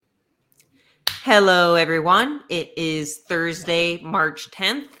Hello, everyone. It is Thursday, March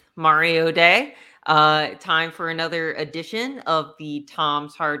 10th, Mario Day. Time for another edition of the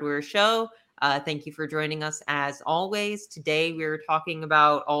Tom's Hardware Show. Thank you for joining us as always. Today, we're talking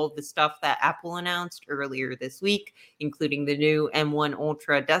about all of the stuff that Apple announced earlier this week, including the new M1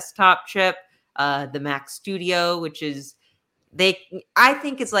 Ultra desktop chip, the Mac Studio, which is I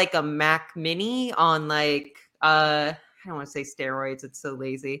think it's like a Mac Mini on I don't want to say steroids. It's so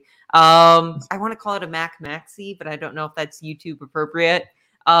lazy. I want to call it a Mac Maxi, but I don't know if that's YouTube appropriate.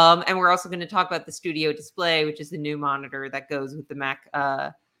 And we're also going to talk about the Studio Display, which is the new monitor that goes with the Mac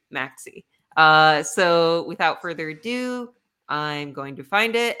Maxi. So without further ado, I'm going to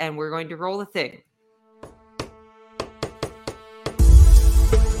find it and we're going to roll the thing.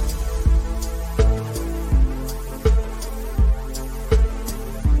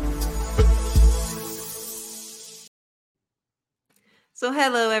 So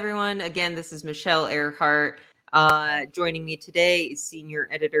hello, everyone. Again, this is Michelle Earhart. Joining me today is Senior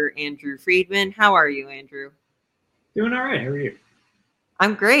Editor Andrew Friedman. How are you, Andrew? Doing all right. How are you?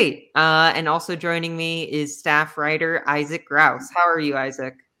 I'm great. And also joining me is staff writer Isaac Grouse. How are you,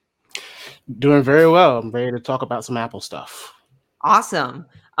 Isaac? Doing very well. I'm ready to talk about some Apple stuff. Awesome.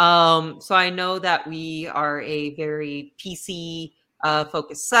 So I know that we are a very PC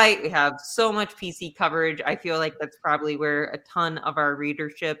focused site. We have so much PC coverage. I feel like that's probably where a ton of our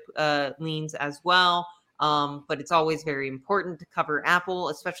readership leans as well. But it's always very important to cover Apple,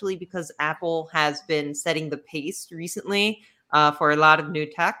 especially because Apple has been setting the pace recently for a lot of new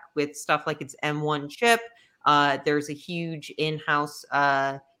tech with stuff like its M1 chip. There's a huge in-house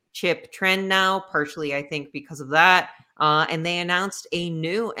chip trend now, partially, I think, because of that. And they announced a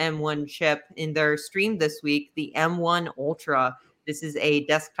new M1 chip in their stream this week, the M1 Ultra. This is a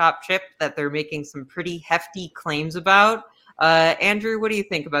desktop chip that they're making some pretty hefty claims about. Andrew, what do you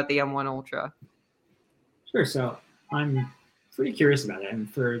think about the M1 Ultra? Sure. So I'm pretty curious about it. And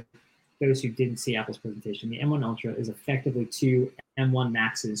for those who didn't see Apple's presentation, the M1 Ultra is effectively two M1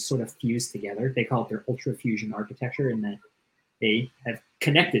 Maxes sort of fused together. They call it their Ultra Fusion architecture, in that they have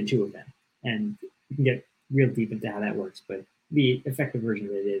connected two of them. And you can get real deep into how that works, but the effective version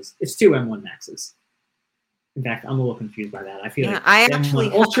of it is it's two M1 Maxes. In fact, I'm a little confused by that. I feel like I actually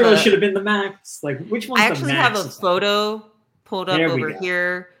M1 Ultra should have been the Max. Like, which one's the Max? I actually have a photo pulled up over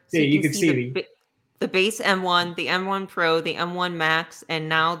here. So you can see the base M1, the M1 Pro, the M1 Max, and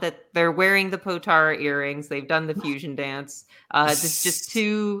now that they're wearing the Potara earrings, they've done the fusion dance. This is just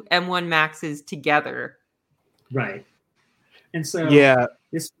two M1 Maxes together. Right. And so yeah,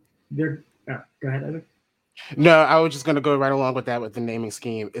 go ahead, Evan. No, I was just going to go right along with that with the naming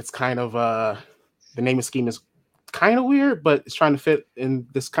scheme. It's kind of the naming scheme is kind of weird, but it's trying to fit in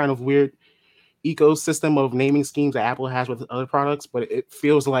this kind of weird ecosystem of naming schemes that Apple has with other products. But it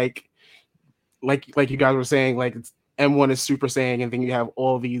feels like you guys were saying, like it's M1 is Super Saiyan, and then you have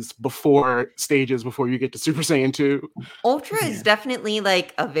all these stages before you get to Super Saiyan 2. Ultra is definitely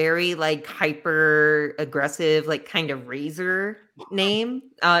like a very like hyper aggressive, like kind of razor name.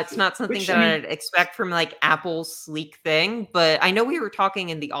 It's not something I'd expect from like Apple's sleek thing, but I know we were talking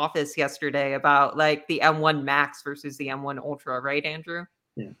in the office yesterday about like the M1 Max versus the M1 Ultra, right, Andrew?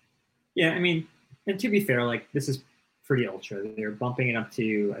 Yeah. I mean, and to be fair, like this is pretty ultra. They're bumping it up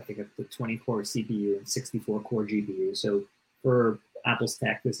to, I think, the 20-core CPU and 64-core GPU. So for Apple's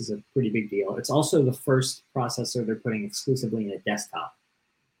tech, this is a pretty big deal. It's also the first processor they're putting exclusively in a desktop,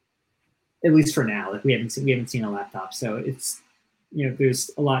 at least for now. Like we haven't seen a laptop, so it's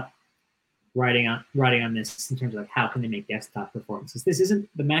there's a lot riding on this in terms of like how can they make desktop performances. This isn't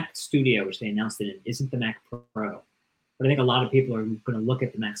the Mac Studio, which they announced it in, isn't the Mac Pro. But I think a lot of people are going to look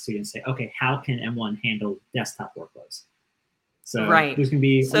at the Mac Studio and say, okay, how can M1 handle desktop workloads? So right. There's going to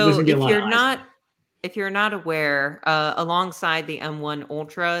be a lot if you're not aware, alongside the M1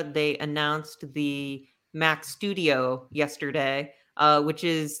 Ultra, they announced the Mac Studio yesterday, which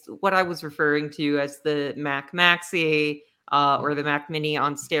is what I was referring to as the Mac Maxi or the Mac Mini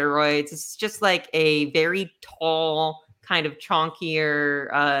on steroids. It's just like a very tall, kind of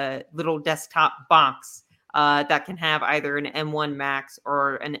chonkier little desktop box that can have either an M1 Max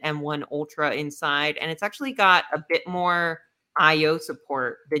or an M1 Ultra inside. And it's actually got a bit more I/O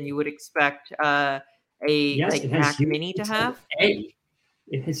support than you would expect Mac Mini to have.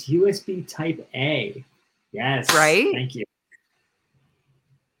 It has USB Type A. Yes. Right? Thank you.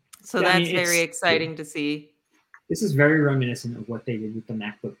 So that's very exciting to see. This is very reminiscent of what they did with the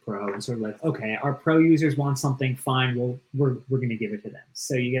MacBook Pro, and sort of like, okay, our Pro users want something, fine, we're going to give it to them.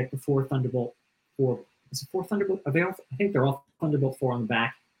 So you get the 4 Thunderbolt 4. Is it 4 Thunderbolt? I think they're all Thunderbolt 4 on the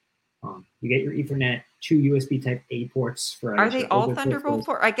back. You get your Ethernet 2 USB Type A ports for Are they all Thunderbolt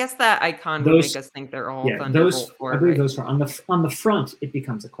 4? I guess that icon would make us think they're all Thunderbolt 4. I believe those are on the front. It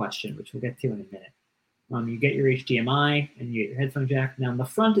becomes a question, which we'll get to in a minute. You get your HDMI and you get your headphone jack. Now, the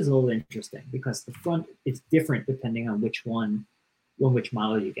front is a little interesting because the front is different depending on which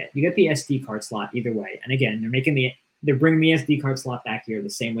model you get. You get the SD card slot either way. And again, they're bringing the SD card slot back here the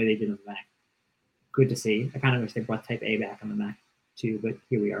same way they did on the Mac. Good to see. I kind of wish they brought Type A back on the Mac too, but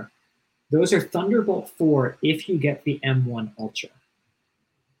here we are. Those are Thunderbolt 4 if you get the M1 Ultra.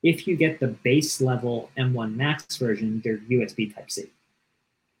 If you get the base level M1 Max version, they're USB Type-C.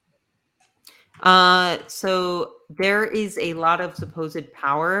 So there is a lot of supposed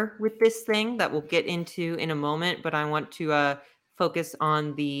power with this thing that we'll get into in a moment, but I want to focus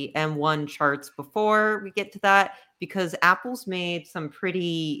on the M1 charts before we get to that, because Apple's made some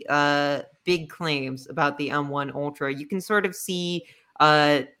pretty big claims about the M1 Ultra. You can sort of see,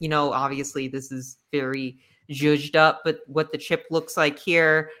 obviously this is very zhuzhed up, but what the chip looks like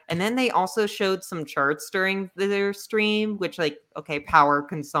here. And then they also showed some charts during their stream, which power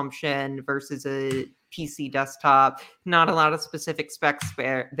consumption versus a PC desktop, not a lot of specific specs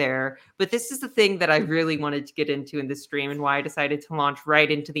there. But this is the thing that I really wanted to get into in this stream and why I decided to launch right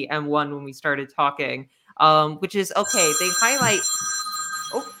into the M1 when we started talking, which is, they highlight...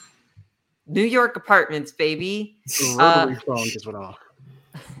 New York apartments, baby.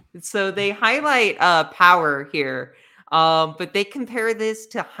 So they highlight power here, but they compare this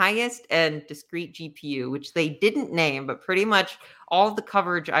to highest and discrete GPU, which they didn't name, but pretty much all the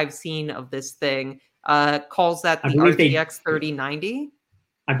coverage I've seen of this thing calls that the RTX 3090.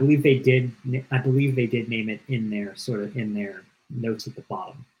 I believe they did name it in their notes at the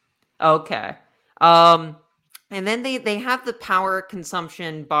bottom. Okay. And then they have the power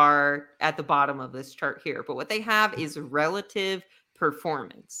consumption bar at the bottom of this chart here. But what they have is relative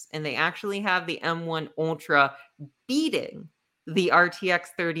performance. And they actually have the M1 Ultra beating the RTX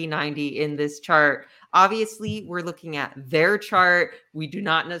 3090 in this chart. Obviously, we're looking at their chart. We do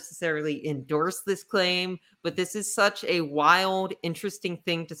not necessarily endorse this claim, but this is such a wild, interesting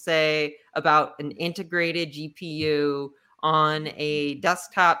thing to say about an integrated GPU on a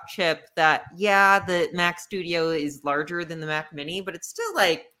desktop chip that, the Mac Studio is larger than the Mac Mini, but it's still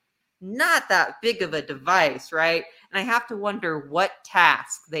not that big of a device, right? And I have to wonder what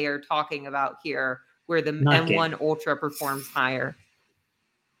task they are talking about here where the M1 Ultra performs higher.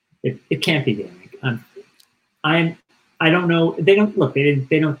 It can't be gaming. I don't know. They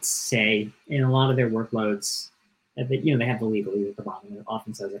don't say in a lot of their workloads that they have the legally at the bottom. It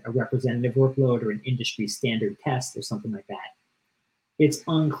often says a representative workload or an industry standard test or something like that. It's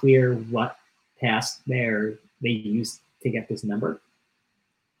unclear what task they use to get this number.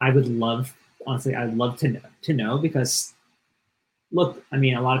 I'd love to know because look, a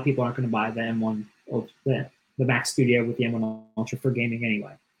lot of people aren't going to buy the M1 Ultra, the Mac Studio with the M1 Ultra for gaming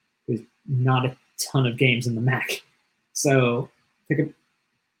anyway. There's not a ton of games in the Mac, so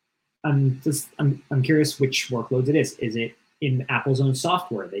I'm curious which workloads it is. Is it in Apple's own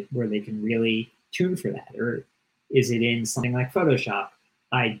software where they can really tune for that, or is it in something like Photoshop?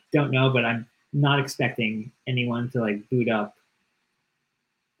 I don't know, but I'm not expecting anyone to boot up.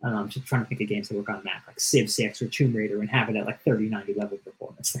 I'm just trying to think of games that work on Mac, like Civ 6 or Tomb Raider, and have it at 3090 level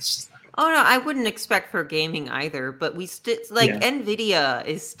performance. That's just not no, I wouldn't expect for gaming either. But we still NVIDIA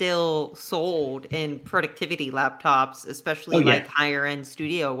is still sold in productivity laptops, especially higher end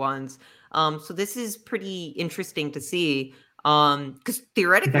studio ones. So this is pretty interesting to see. Because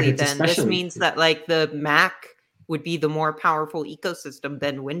theoretically, then this means that the Mac would be the more powerful ecosystem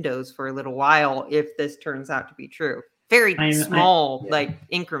than Windows for a little while if this turns out to be true. Very small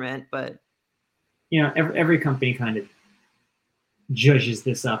increment, but every company kind of judges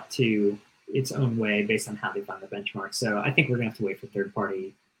this up to its own way based on how they find the benchmarks. So I think we're gonna have to wait for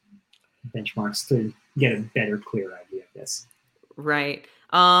third-party benchmarks to get a better, clear idea of this. Right.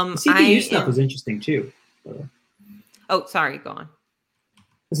 The CPU stuff was interesting too. Oh, sorry, go on.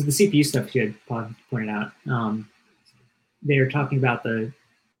 So the CPU stuff you had pointed out, they were talking about the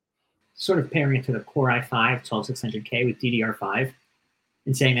sort of pairing it to the Core i5 12600K with DDR5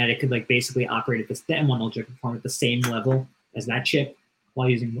 and saying that it could basically operate at the M1 Ultra perform at the same level as that chip while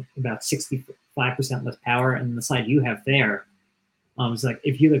using about 65% less power. And the slide you have there is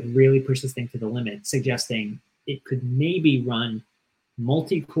if you really push this thing to the limit, suggesting it could maybe run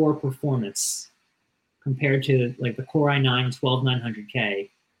multi-core performance compared to the Core i9 12900K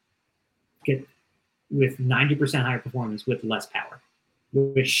with 90% higher performance with less power,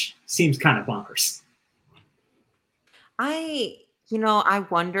 which seems kind of bonkers. I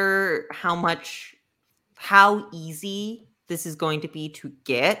wonder how easy this is going to be to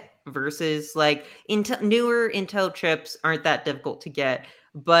get versus like newer Intel chips aren't that difficult to get,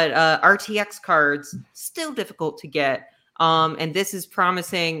 but RTX cards still difficult to get. And this is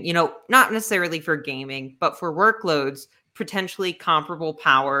promising, not necessarily for gaming, but for workloads, potentially comparable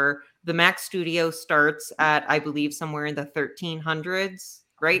power. The Mac Studio starts at, I believe, somewhere in the 1300s.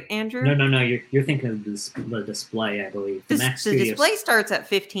 Right, Andrew? No. You're thinking of the display, I believe. The display starts at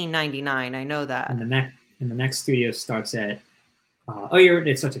 $1599. I know that. And the Mac Studio starts at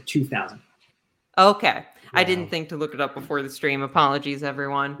it starts at 2000. Okay. Wow. I didn't think to look it up before the stream. Apologies,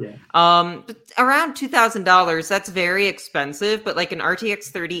 everyone. Yeah. Around $2,000. That's very expensive, but like an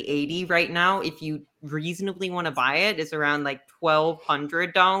RTX 3080 right now, if you reasonably want to buy it, is around like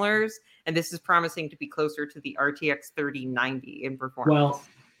 $1,200. And this is promising to be closer to the RTX 3090 in performance. Well,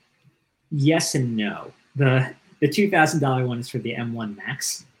 yes and no. The $2,000 one is for the M1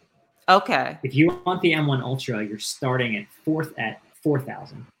 Max. Okay. If you want the M1 Ultra, you're starting at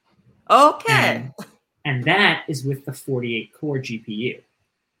 4,000. Okay. And that is with the 48 core GPU.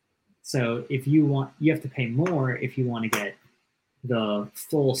 So if you have to pay more if you want to get the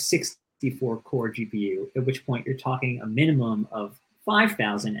full 64 core GPU, at which point you're talking a minimum of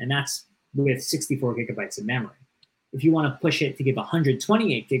 5,000, and that's with 64 gigabytes of memory. If you want to push it to give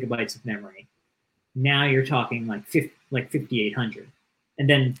 128 gigabytes of memory, now you're talking like 5,800. And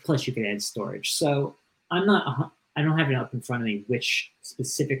then plus you could add storage. So I don't have it up in front of me which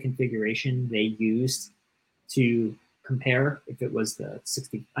specific configuration they used to compare. If it was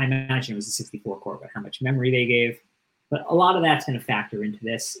I imagine it was the 64 core, but how much memory they gave. But a lot of that's going to factor into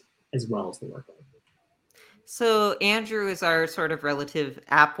this as well as the workload. So Andrew is our sort of relative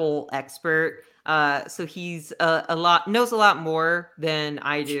Apple expert. So he's knows a lot more than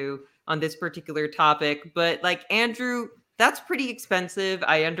I do on this particular topic. But like Andrew, that's pretty expensive.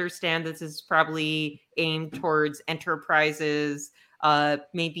 I understand this is probably aimed towards enterprises,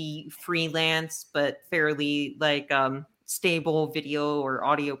 maybe freelance, but fairly like stable video or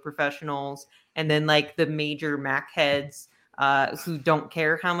audio professionals. And then like the major Mac heads who don't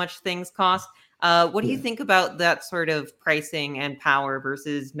care how much things cost. What do you think about that sort of pricing and power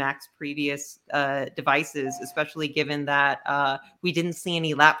versus Mac's previous devices, especially given that we didn't see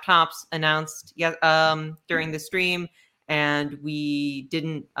any laptops announced yet during the stream, and we're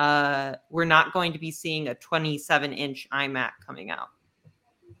not going to be seeing a 27-inch iMac coming out?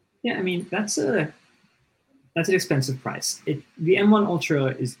 Yeah, I mean that's an expensive price. The M1 Ultra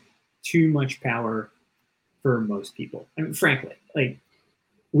is too much power for most people. I mean, frankly, like.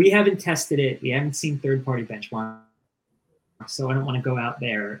 We haven't tested it. We haven't seen third-party benchmarks, so I don't want to go out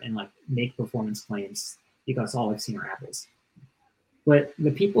there and like make performance claims because all I've seen are apples. But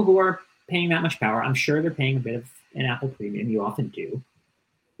the people who are paying that much power, I'm sure they're paying a bit of an Apple premium. You often do.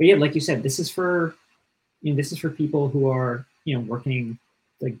 But yeah, like you said, this is for people who are working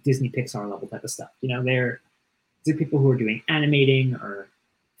like Disney Pixar level type of stuff. These are people who are doing animating or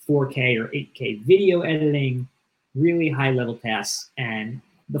 4K or 8K video editing, really high level tasks. And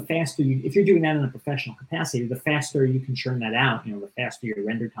the faster if you're doing that in a professional capacity, the faster you can churn that out, the faster your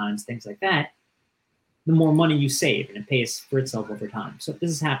render times, things like that, the more money you save, and it pays for itself over time. So if this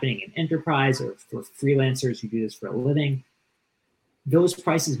is happening in enterprise or for freelancers who do this for a living, those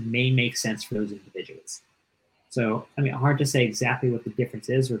prices may make sense for those individuals. So, I mean, hard to say exactly what the difference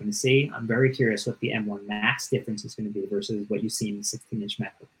is. We're going to see. I'm very curious what the M1 Max difference is going to be versus what you see in the 16-inch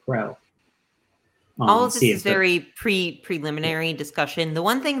MacBook Pro. All of this is very preliminary discussion. The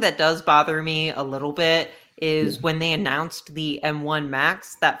one thing that does bother me a little bit is when they announced the M1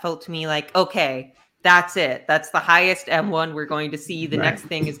 Max, that felt to me like, okay, that's it. That's the highest M1 we're going to see. The next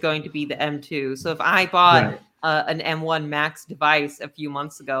thing is going to be the M2. So if I bought an M1 Max device a few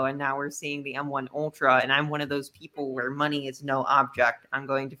months ago and now we're seeing the M1 Ultra, and I'm one of those people where money is no object, I'm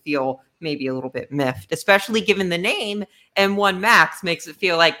going to feel maybe a little bit miffed, especially given the name M1 Max makes it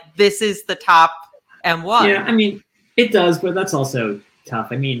feel like this is the top M1. Yeah, I mean, it does, but that's also tough.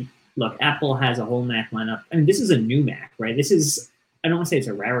 I mean, look, Apple has a whole Mac lineup. I mean, this is a new Mac, right? This is, I don't want to say it's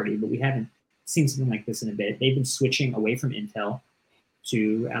a rarity, but we haven't seen something like this in a bit. They've been switching away from Intel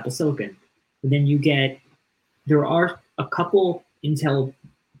to Apple Silicon. But then there are a couple Intel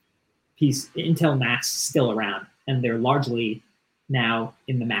Macs still around, and they're largely now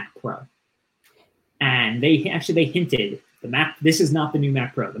in the Mac Pro. And they hinted this is not the new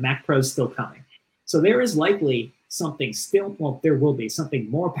Mac Pro. The Mac Pro is still coming. So there is likely there will be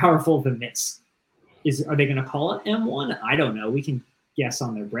something more powerful than this. Are they going to call it M1? I don't know. We can guess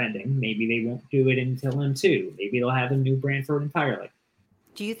on their branding. Maybe they won't do it until M2. Maybe they'll have a new brand for it entirely.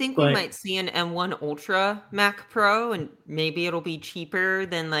 Do you think we might see an M1 Ultra Mac Pro, and maybe it'll be cheaper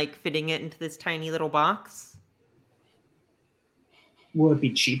than like fitting it into this tiny little box? will it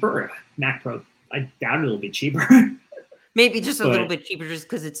be cheaper? Mac Pro, I doubt it'll be cheaper. Maybe just a little bit cheaper, just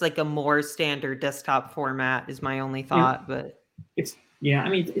because it's like a more standard desktop format. Is my only thought, but it's I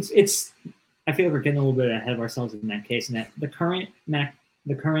mean, it's. I feel like we're getting a little bit ahead of ourselves in that case. And that the current Mac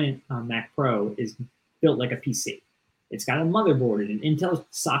Pro is built like a PC. It's got a motherboard and an Intel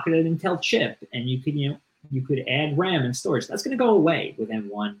socketed Intel chip, and you could add RAM and storage. That's going to go away with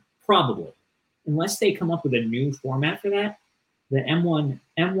M1 probably, unless they come up with a new format for that. The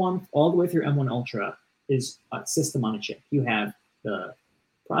M1 all the way through M1 Ultra is a system on a chip. You have the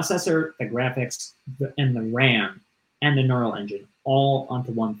processor, the graphics, and the RAM, and the neural engine all on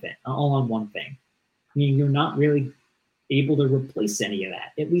one thing. Meaning you're not really able to replace any of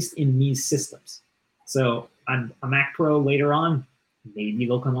that, at least in these systems. So on a Mac Pro later on, maybe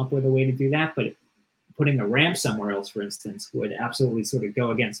they'll come up with a way to do that, but putting a RAM somewhere else, for instance, would absolutely sort of go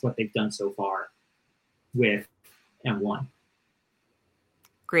against what they've done so far with M1.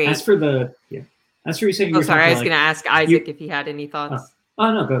 Great. As for you saying, sorry, I was going to ask Isaac if he had any thoughts.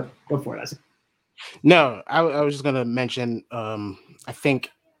 Oh no, go for it, Isaac. No, I was just going to mention. I think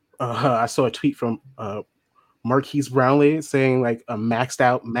I saw a tweet from Marquise Brownlee saying like a maxed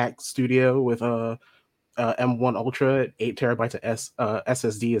out Mac Studio with a M1 Ultra 8 terabytes of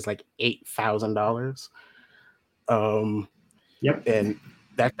SSD is like $8,000. Yep, and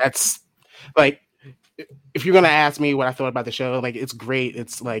that's like, if you're gonna ask me what I thought about the show, like it's great.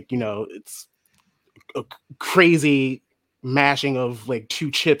 It's like, it's a crazy mashing of like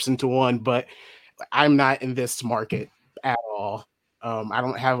two chips into one, but I'm not in this market at all. I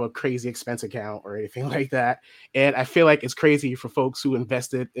don't have a crazy expense account or anything like that. And I feel like it's crazy for folks who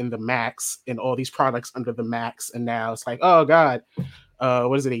invested in the Macs and all these products under the Macs. And now it's like, oh God,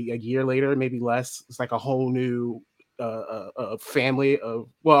 what is it? A year later, maybe less. It's like a whole new family of,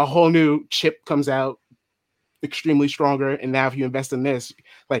 a whole new chip comes out extremely stronger. And now if you invest in this,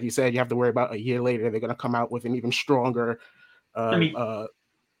 like you said, you have to worry about a year later, they're going to come out with an even stronger,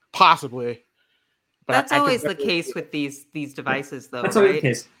 possibly. But that's always the case with these devices, though. That's always the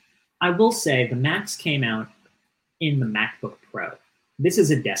case. I will say the Macs came out in the MacBook Pro. This is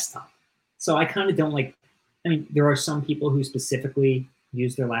a desktop. So I kind of don't like, there are some people who specifically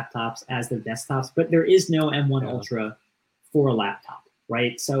use their laptops as their desktops, but there is no M1 Ultra for a laptop,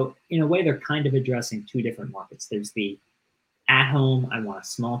 right? So in a way, they're kind of addressing two different markets. There's the at home, I want a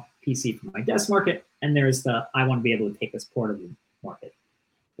small PC for my desk market, and there's the I want to be able to take this portable market.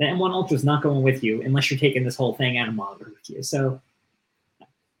 The M1 Ultra is not going with you unless you're taking this whole thing and a monitor with you. So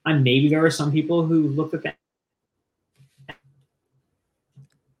maybe there are some people who looked at that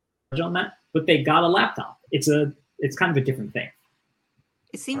on that, but they got a laptop. It's kind of a different thing.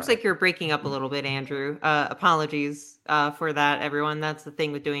 It seems like you're breaking up a little bit, Andrew. Apologies for that, everyone. That's the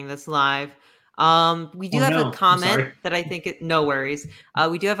thing with doing this live. We do have a comment that I think no worries.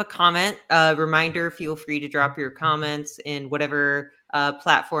 We do have a comment. Reminder, feel free to drop your comments in whatever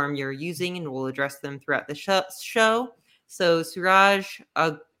platform you're using, and we'll address them throughout the show. So Suraj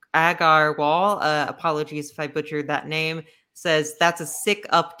Agarwal, apologies if I butchered that name, says that's a sick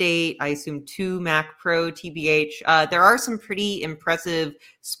update. I assume 2 Mac Pro TBH. There are some pretty impressive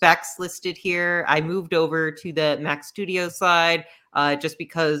specs listed here. I moved over to the Mac Studio side just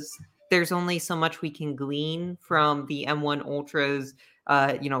because there's only so much we can glean from the M1 Ultra's,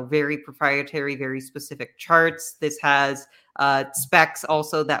 very proprietary, very specific charts. This has specs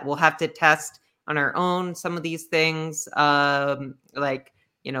also that we'll have to test on our own. Some of these things,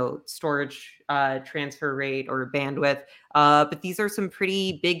 storage transfer rate or bandwidth. But these are some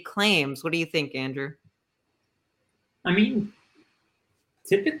pretty big claims. What do you think, Andrew?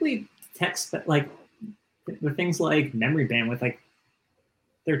 Typically text, like the things like memory bandwidth,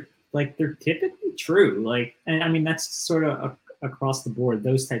 they're typically true. That's sort of across the board.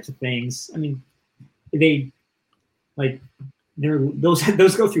 Those types of things. Those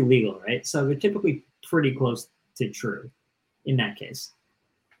go through legal, right? So they're typically pretty close to true in that case.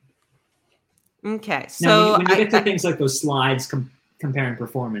 Okay, so now, when you get to things like those slides comparing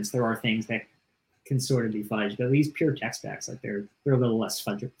performance, there are things that can sort of be fudged. But these pure tech specs, they're a little less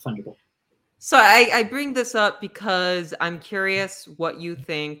fungible. So I bring this up because I'm curious what you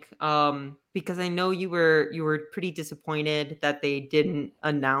think, because I know you were pretty disappointed that they didn't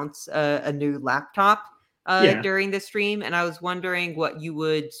announce a new laptop during the stream, and I was wondering what you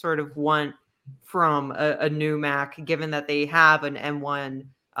would sort of want from a new Mac, given that they have an M1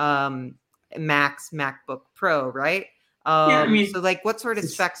 Max MacBook Pro, right? So what sort of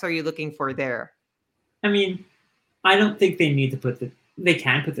specs are you looking for there? I don't think they need to they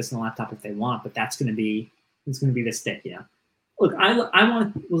can put this in a laptop if they want, but it's going to be the stick, Look, I was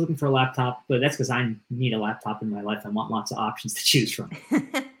looking for a laptop, but that's because I need a laptop in my life. I want lots of options to choose from.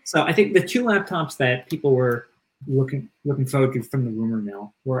 So I think the two laptops that people were looking forward to from the rumor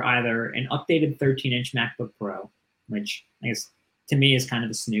mill were either an updated 13-inch MacBook Pro, which I guess to me is kind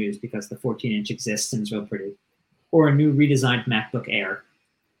of a snooze because the 14-inch exists and is real pretty, or a new redesigned MacBook Air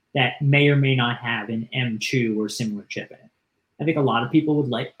that may or may not have an M2 or similar chip in it. I think a lot of people would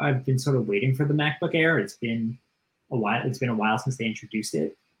like. I've been sort of waiting for the MacBook Air. It's been a while since they introduced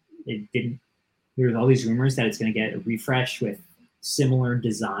it. It didn't. There's all these rumors that it's going to get a refresh with similar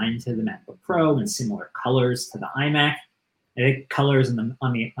design to the MacBook Pro and similar colors to the iMac. I think colors on the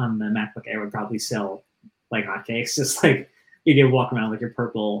MacBook Air would probably sell like hotcakes. Just like you did walk around like your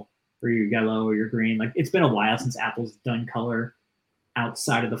purple or your yellow or your green. Like it's been a while since Apple's done color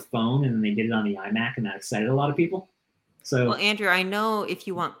outside of the phone, and then they did it on the iMac, and that excited a lot of people. So, well, Andrew, I know if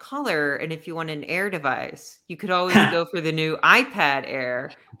you want color and if you want an Air device, you could always go for the new iPad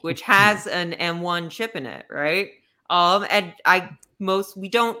Air, which has an M1 chip in it, right? And we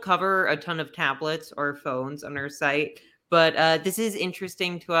don't cover a ton of tablets or phones on our site, but this is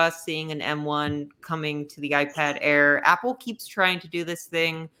interesting to us, seeing an M1 coming to the iPad Air. Apple keeps trying to do this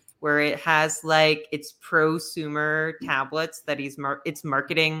thing where it has like its prosumer tablets that it's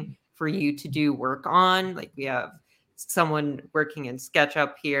marketing for you to do work on. Like we have someone working in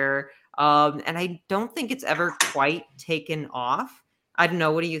SketchUp here. And I don't think it's ever quite taken off. I don't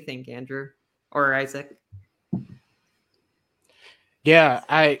know. What do you think, Andrew or Isaac? Yeah,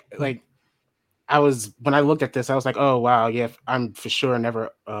 when I looked at this, I was like, oh wow, yeah, I'm for sure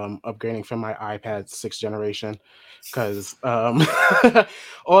never upgrading from my iPad 6th generation, because all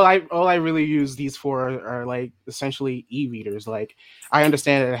I really use these for are like essentially e-readers. Like I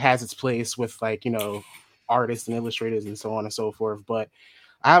understand that it has its place with like, you know, artists and illustrators and so on and so forth, but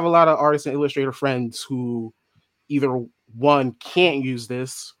I have a lot of artists and illustrator friends who either one can't use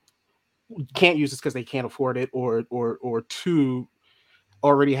this because they can't afford it, or two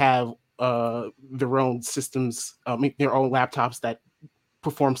already have their own systems, their own laptops that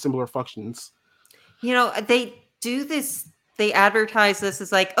perform similar functions. You know, they do this. They advertise this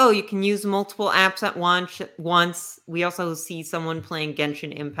as like, oh, you can use multiple apps at once. We also see someone playing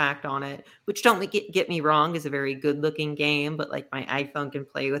Genshin Impact on it, which don't get me wrong, is a very good looking game, but like my iPhone can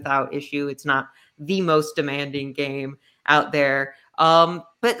play without issue. It's not the most demanding game out there.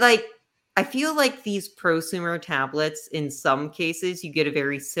 But like, I feel like these prosumer tablets, in some cases, you get a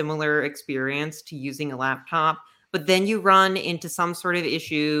very similar experience to using a laptop. But then you run into some sort of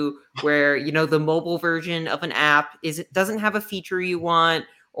issue where, you know, the mobile version of an app doesn't have a feature you want,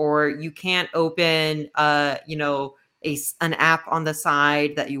 or you can't open, an app on the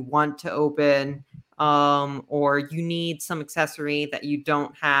side that you want to open, or you need some accessory that you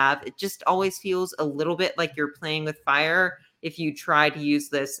don't have. It just always feels a little bit like you're playing with fire if you try to use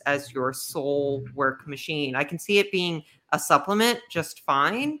this as your sole work machine. I can see it being a supplement just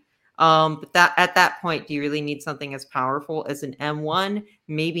fine. But that at that point, do you really need something as powerful as an M1?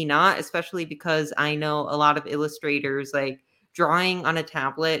 Maybe not, especially because I know a lot of illustrators, like drawing on a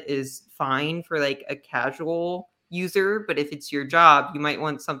tablet is fine for like a casual user. But if it's your job, you might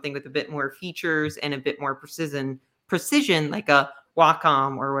want something with a bit more features and a bit more precision, like a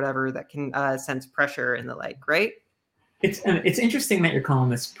Wacom or whatever that can sense pressure and the like, right? It's interesting that you're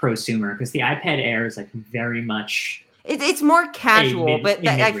calling this prosumer, because the iPad Air is like very much... It's more casual, but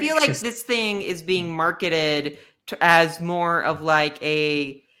I feel like this thing is being marketed as more of like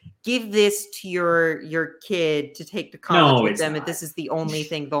a give this to your kid to take to college with them, and this is the only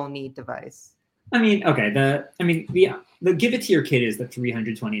thing they'll need device. I mean, okay, the give it to your kid is the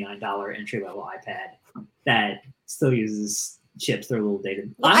 $329 entry level iPad that still uses chips. They're a little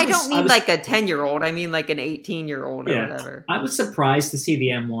dated. Well, I don't mean like a 10-year-old. I mean like an 18-year-old or whatever. I was surprised to see the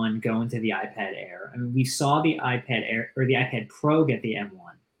M1 go into the iPad Air. I mean, we saw the iPad Air or the iPad Pro get the M1.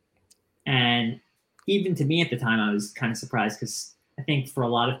 And even to me at the time, I was kind of surprised, because I think for a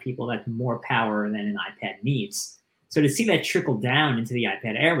lot of people, that's more power than an iPad needs. So to see that trickle down into the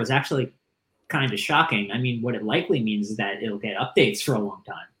iPad Air was actually kind of shocking. I mean, what it likely means is that it'll get updates for a long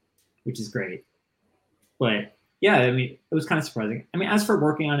time, which is great. But yeah, I mean, it was kind of surprising. I mean, as for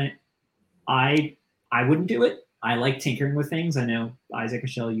working on it, I wouldn't do it. I like tinkering with things. I know, Isaac,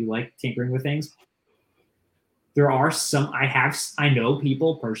 Michelle, you like tinkering with things. There are some, I know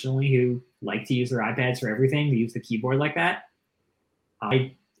people personally who like to use their iPads for everything. They use the keyboard like that.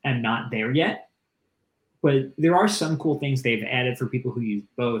 I am not there yet. But there are some cool things they've added for people who use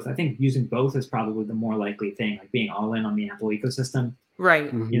both. I think using both is probably the more likely thing, like being all in on the Apple ecosystem. Right.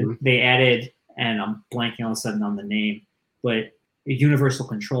 Mm-hmm. You know, they added, and I'm blanking all of a sudden on the name, but a universal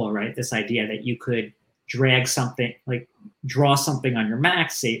controller, right? This idea that you could drag something, like draw something on your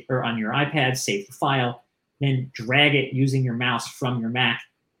Mac, or on your iPad, save the file, then drag it using your mouse from your Mac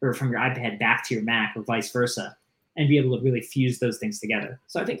or from your iPad back to your Mac or vice versa, and be able to really fuse those things together.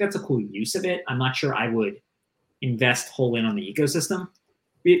 So I think that's a cool use of it. I'm not sure I would invest whole in on the ecosystem.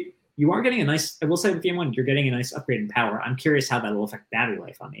 You are getting a nice, I will say with the M1, you're getting a nice upgrade in power. I'm curious how that will affect battery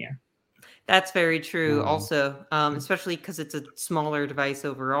life on the Air. That's very true also, especially because it's a smaller device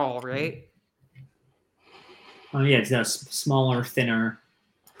overall, right? Oh yeah, it's smaller, thinner.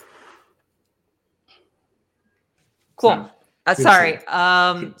 Cool. Sorry.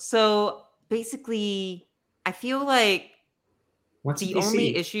 So basically, I feel like the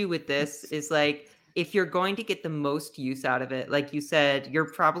only issue with this is like, if you're going to get the most use out of it, like you said,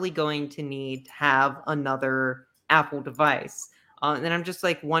 you're probably going to need to have another Apple device. And I'm just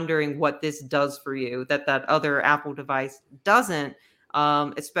like wondering what this does for you that other Apple device doesn't,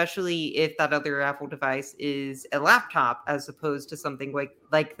 especially if that other Apple device is a laptop as opposed to something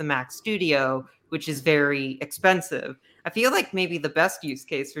like the Mac Studio, which is very expensive. I feel like maybe the best use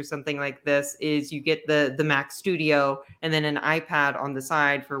case for something like this is you get the Mac Studio and then an iPad on the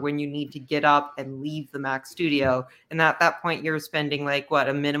side for when you need to get up and leave the Mac Studio. And at that point, you're spending like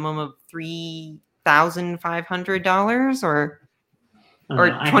a minimum of $3,500 or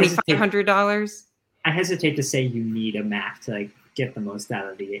 $2,500. I hesitate to say you need a Mac to get the most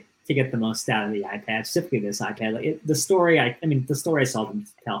out of the iPad, specifically this iPad. The story I saw them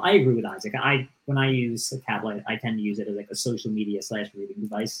tell. I agree with Isaac. When I use a tablet, I tend to use it as like a social media / reading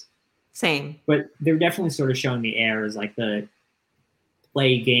device. Same. But they're definitely sort of showing the Air as like the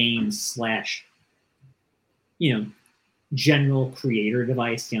play games / general creator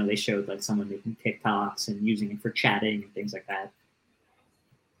device. They showed like someone making TikToks and using it for chatting and things like that.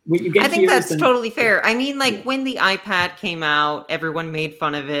 I think that's totally fair. I mean, when the iPad came out, everyone made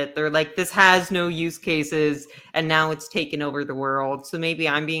fun of it. They're like, this has no use cases, and now it's taken over the world. So maybe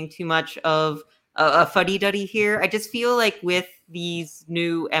I'm being too much of a fuddy-duddy here. I just feel like with these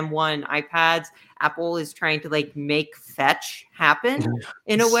new M1 iPads, Apple is trying to make fetch happen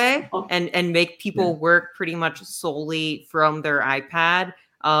in a way and make people work pretty much solely from their iPad,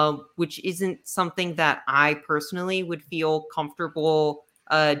 which isn't something that I personally would feel comfortable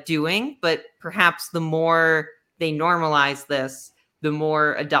doing, but perhaps the more they normalize this, the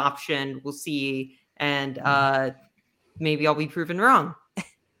more adoption we'll see, and maybe I'll be proven wrong.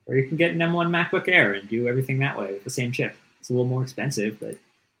 Or you can get an M1 MacBook Air and do everything that way with the same chip. It's a little more expensive, but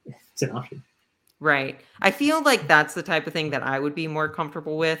it's an option. Right. I feel like that's the type of thing that I would be more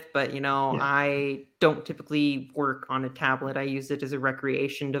comfortable with, but I don't typically work on a tablet. I use it as a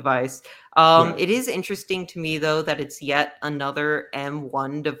recreation device. It is interesting to me, though, that it's yet another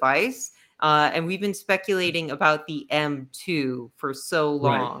M1 device. And we've been speculating about the M2 for so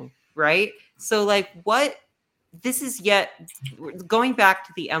long, right? So this is yet, going back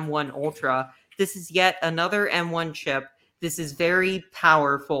to the M1 Ultra, this is yet another M1 chip. This is very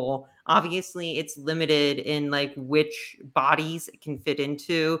powerful. Obviously, it's limited in which bodies it can fit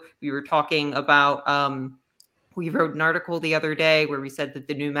into. We were talking about, we wrote an article the other day where we said that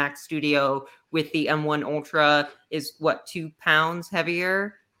the new Mac Studio with the M1 Ultra is 2 pounds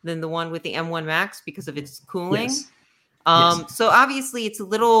heavier than the one with the M1 Max because of its cooling. Yes. So obviously it's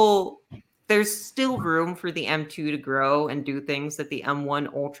there's still room for the M2 to grow and do things that the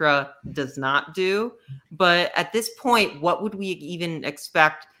M1 Ultra does not do. But at this point, what would we even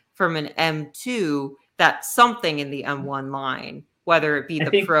expect from an M2 that's something in the M1 line, whether it be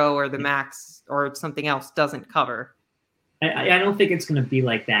the Pro or the Max or something else, doesn't cover? I don't think it's going to be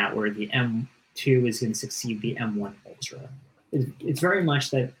like that, where the M2 is going to succeed the M1 Ultra. It's very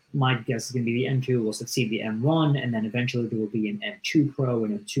much that my guess is going to be the M2 will succeed the M1, and then eventually there will be an M2 Pro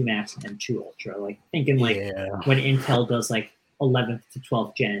and M2 Max and M2 Ultra. Thinking when Intel does 11th to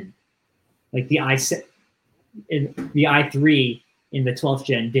 12th gen, the i3 in the 12th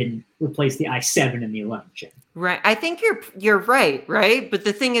gen didn't replace the i7 in the 11th gen. Right. I think you're right. But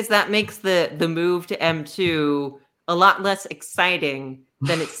the thing is that makes the move to M2 a lot less exciting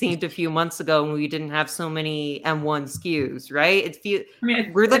than it seemed a few months ago when we didn't have so many M1 SKUs, right?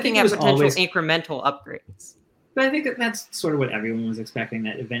 We're looking at potential incremental upgrades. But I think that's sort of what everyone was expecting,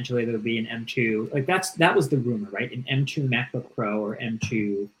 that eventually there would be an M2. That was the rumor, right? An M2 MacBook Pro or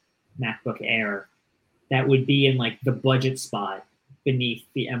M2 MacBook Air that would be in the budget spot beneath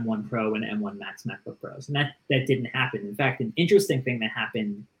the M1 Pro and M1 Max MacBook Pros. And that didn't happen. In fact, an interesting thing that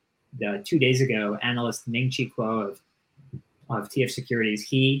happened 2 days ago, analyst Ming-Chi Kuo of TF Securities,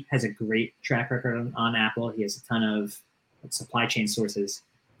 he has a great track record on Apple. He has a ton of supply chain sources.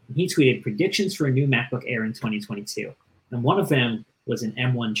 And he tweeted predictions for a new MacBook Air in 2022. And one of them was an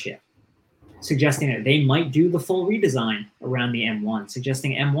M1 chip. suggesting that they might do the full redesign around the M1,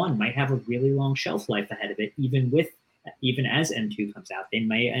 suggesting M1 might have a really long shelf life ahead of it, even as M2 comes out. They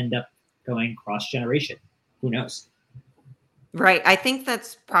may end up going cross-generation. Who knows? Right. I think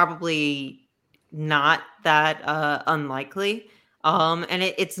that's probably not that unlikely. And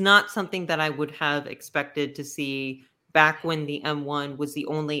it's not something that I would have expected to see back when the M1 was the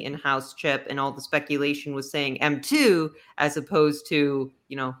only in-house chip and all the speculation was saying M2 as opposed to,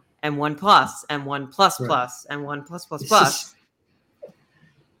 M1 plus, M1 plus plus, M1 plus plus plus.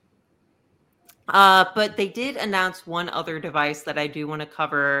 But they did announce one other device that I do want to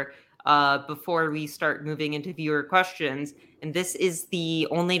cover before we start moving into viewer questions. And this is the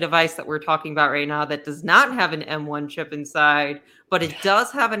only device that we're talking about right now that does not have an M1 chip inside, but it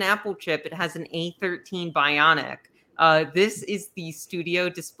does have an Apple chip. It has an A13 Bionic. This is the Studio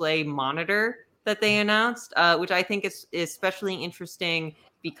Display monitor that they announced, which I think is especially interesting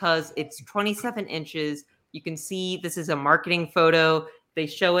because it's 27 inches. You can see this is a marketing photo. They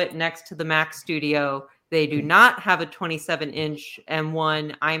show it next to the Mac Studio. They do not have a 27-inch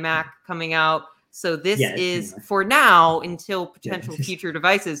M1 iMac coming out. So this is, for now, until potential future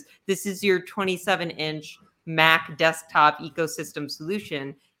devices, this is your 27-inch Mac desktop ecosystem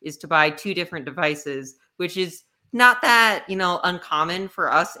solution, is to buy two different devices, which is not that, uncommon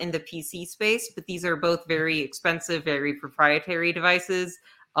for us in the PC space, but these are both very expensive, very proprietary devices.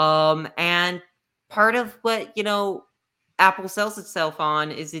 And part of what, Apple sells itself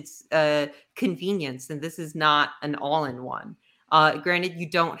on is its convenience, and this is not an all-in-one. Granted, you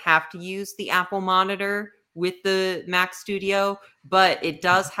don't have to use the Apple monitor with the Mac Studio, but it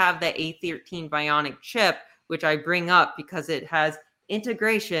does have the A13 Bionic chip, which I bring up because it has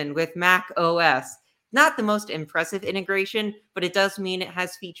integration with Mac OS. Not the most impressive integration, but it does mean it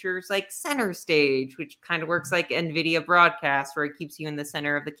has features like Center Stage, which kind of works like NVIDIA Broadcast, where it keeps you in the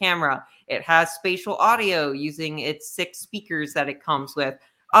center of the camera. It has spatial audio using its 6 speakers that it comes with.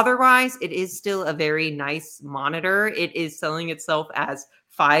 Otherwise, it is still a very nice monitor. It is selling itself as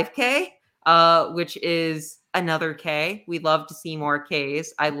 5K, which is another K. We love to see more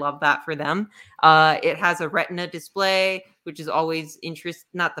Ks. I love that for them. It has a Retina display, which is always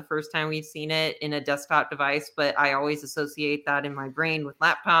not the first time we've seen it in a desktop device, but I always associate that in my brain with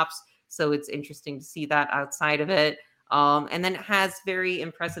laptops. So it's interesting to see that outside of it. And then it has very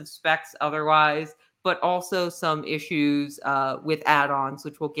impressive specs otherwise, but also some issues with add-ons,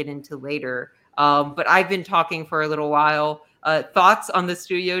 which we'll get into later. But I've been talking for a little while. Thoughts on the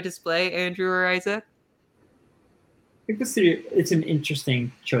Studio Display, Andrew or Isaac? I think the Studio, it's an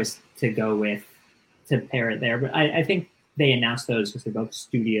interesting choice to go with, to pair it there. But I think they announced those because they're both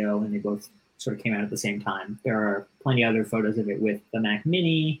Studio and they both sort of came out at the same time. There are plenty of other photos of it with the Mac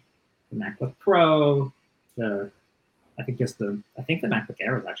Mini, the MacBook Pro, I think the MacBook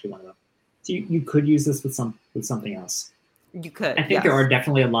Air is actually one of them. So you could use this with something else. You could. I think there are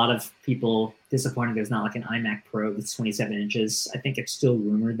definitely a lot of people disappointed there's not like an iMac Pro that's 27 inches. I think it's still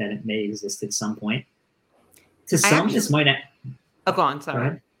rumored that it may exist at some point. To some, this might. Oh, go on.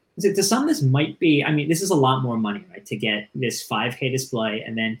 Sorry. To some, this might be. I mean, this is a lot more money, right? To get this 5K display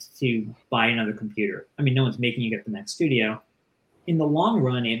and then to buy another computer. I mean, no one's making you get the Mac Studio. In the long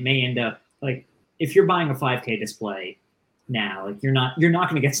run, it may end up like if you're buying a 5K display now, like you're not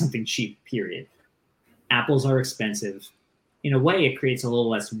going to get something cheap. Period. Apples are expensive. In a way, it creates a little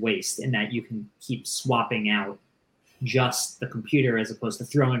less waste in that you can keep swapping out just the computer as opposed to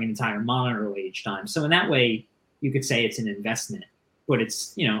throwing an entire monitor away each time. So in that way, you could say it's an investment, but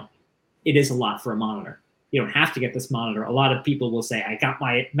it's, it is a lot for a monitor. You don't have to get this monitor. A lot of people will say, I got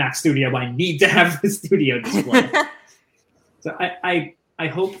my Mac Studio, but I need to have the Studio display. So I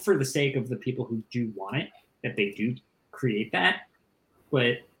hope for the sake of the people who do want it, that they do create that.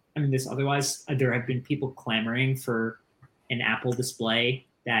 But I mean, otherwise, there have been people clamoring for an Apple display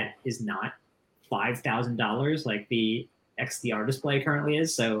that is not $5,000 like the XDR display currently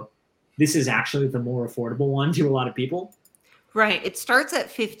is. So this is actually the more affordable one to a lot of people. Right. It starts at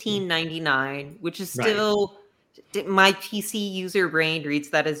 $15.99, which is still, my PC user brain reads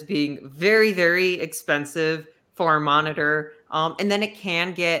that as being very, very expensive for a monitor. And then it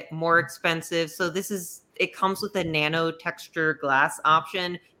can get more expensive. So it comes with a nano texture glass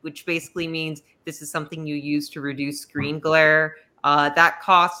option, which basically means this is something you use to reduce screen glare. That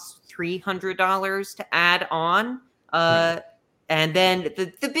costs $300 to add on. And then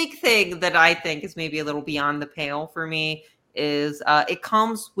the big thing that I think is maybe a little beyond the pale for me is it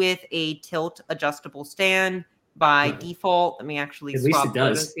comes with a tilt adjustable stand by default. Let me actually swap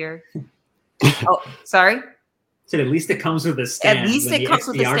photos here. Oh, sorry. So at least it comes with a stand. At least it comes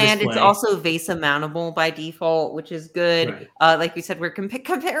with a stand. It's also VESA mountable by default, which is good. Right. Like we said, we're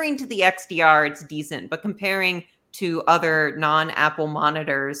comparing to the XDR, it's decent, but comparing to other non-Apple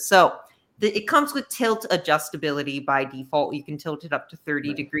monitors. So it comes with tilt adjustability by default. You can tilt it up to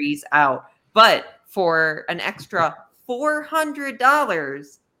 30 degrees out. But for an extra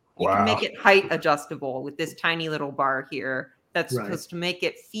 $400, you can make it height adjustable with this tiny little bar here that's supposed to make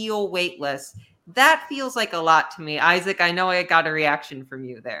it feel weightless. That feels like a lot to me. Isaac, I know I got a reaction from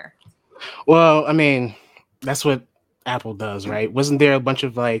you there. Well, I mean, that's what Apple does, right? Wasn't there a bunch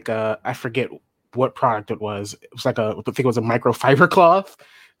of like, I forget what product it was. It was like I think it was a microfiber cloth.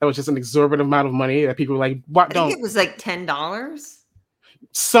 That was just an exorbitant amount of money that people were like, what? I think it was like $10.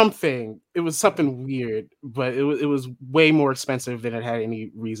 Something. It was something weird, but it was way more expensive than it had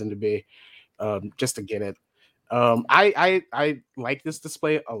any reason to be, just to get it. I like this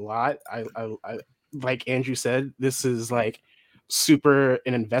display a lot. I like Andrew said, this is like super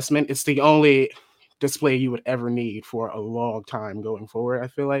an investment. It's the only display you would ever need for a long time going forward, I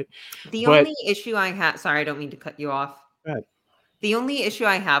feel like. The only issue I have, sorry, I don't mean to cut you off. Go ahead. The only issue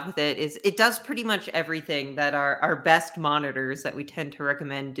I have with it is it does pretty much everything that our best monitors that we tend to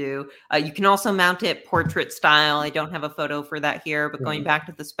recommend do. You can also mount it portrait style. I don't have a photo for that here, but going back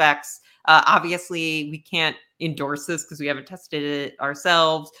to the specs, obviously we can't endorse this because we haven't tested it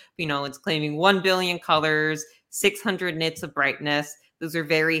ourselves. You know, it's claiming 1 billion colors, 600 nits of brightness. Those are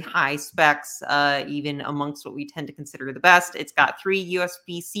very high specs, even amongst what we tend to consider the best. It's got 3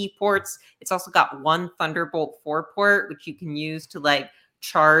 USB-C ports. It's also got 1 Thunderbolt 4 port, which you can use to like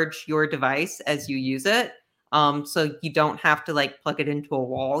charge your device as you use it. So you don't have to like plug it into a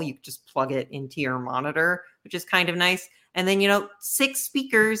wall. You just plug it into your monitor, which is kind of nice. And then, 6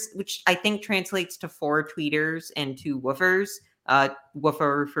 speakers, which I think translates to 4 tweeters and 2 woofers.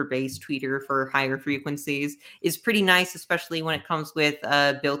 Woofer for bass, tweeter for higher frequencies is pretty nice, especially when it comes with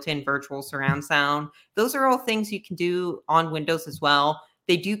built-in virtual surround sound. Those are all things you can do on Windows as well.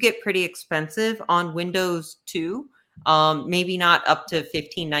 They do get pretty expensive on Windows 2, maybe not up to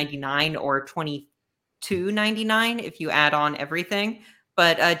 $15.99 or $22.99 if you add on everything,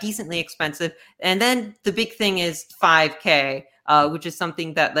 but decently expensive. And then the big thing is 5K. Which is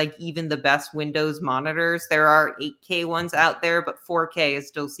something that like even the best Windows monitors, there are 8K ones out there, but 4K is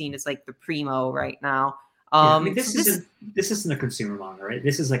still seen as like the primo right now. This isn't a consumer monitor, right?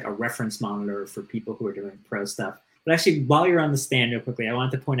 This is like a reference monitor for people who are doing pro stuff. But actually, while you're on the stand real quickly, I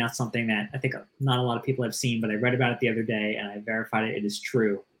wanted to point out something that I think not a lot of people have seen, but I read about it the other day and I verified it. It is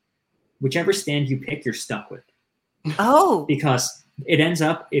true. Whichever stand you pick, you're stuck with. Oh. Because it ends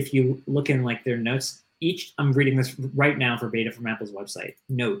up, if you look in like their notes, I'm reading this right now verbatim from Apple's website.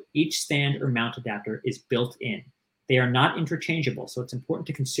 Note, each stand or mount adapter is built in. They are not interchangeable, so it's important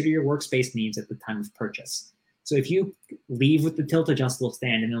to consider your workspace needs at the time of purchase. So if you leave with the tilt adjustable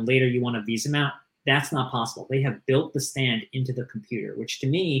stand and then later you want a VESA mount, that's not possible. They have built the stand into the computer, which to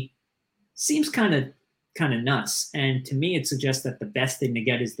me seems kind of nuts. And to me, it suggests that the best thing to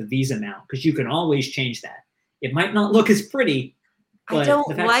get is the VESA mount because you can always change that. It might not look as pretty. I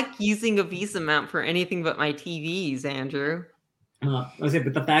don't like using a VESA mount for anything but my TVs, Andrew. But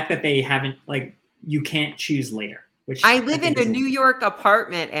the fact that they haven't, like, you can't choose later. Which I live in a New York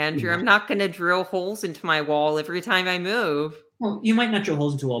apartment, Andrew. I'm not going to drill holes into my wall every time I move. Well, you might not drill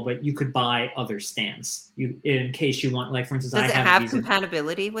holes into a wall, but you could buy other stands. In case you want, like, for instance, Does it have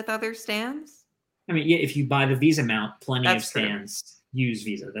compatibility with other stands? I mean, yeah, if you buy the VESA mount, plenty of stands use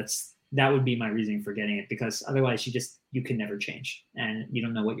VESA. That would be my reasoning for getting it because otherwise you can never change and you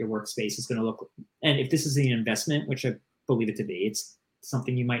don't know what your workspace is going to look like. And if this is an investment, which I believe it to be, it's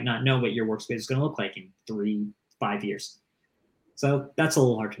something you might not know what your workspace is going to look like in 3-5 years. So that's a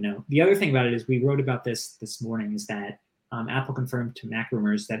little hard to know. The other thing about it is we wrote about this morning is that Apple confirmed to Mac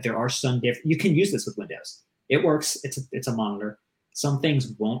Rumors that there are some different, you can use this with Windows. It works. It's a monitor. Some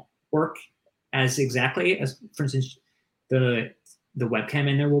things won't work as exactly as, for instance, the webcam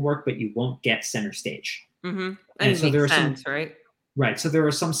in there will work, but you won't get center stage. Mm-hmm. And so there are sense, right? Right. So there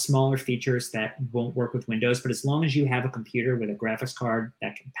are some smaller features that won't work with Windows, but as long as you have a computer with a graphics card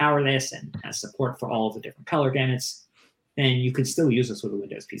that can power this and has support for all of the different color gamuts, then you could still use this with a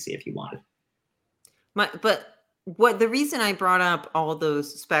Windows PC if you wanted. But the reason I brought up all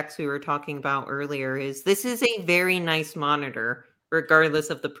those specs we were talking about earlier is this is a very nice monitor, regardless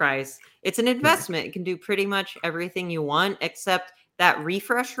of the price. It's an investment. It can do pretty much everything you want, except that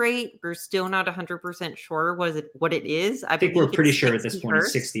refresh rate, we're still not 100% sure what it is. I think we're pretty sure at this point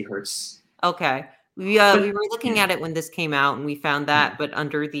it's 60 hertz. Okay. We were looking at it when this came out and we found that, but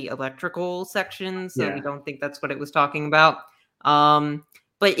under the electrical section, so we don't think that's what it was talking about.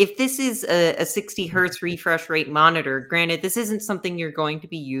 But if this is a 60 hertz refresh rate monitor, granted, this isn't something you're going to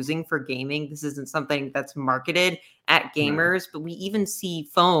be using for gaming. This isn't something that's marketed at gamers, but we even see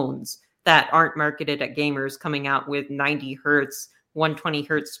phones that aren't marketed at gamers coming out with 90 hertz, 120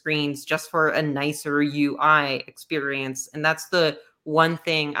 hertz screens just for a nicer UI experience. And that's the one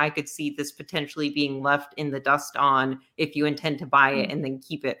thing I could see this potentially being left in the dust on if you intend to buy it and then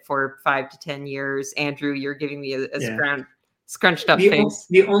keep it for 5 to 10 years. Andrew, you're giving me a scrunched up face.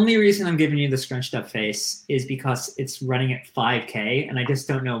 The only reason I'm giving you the scrunched up face is because it's running at 5K, and I just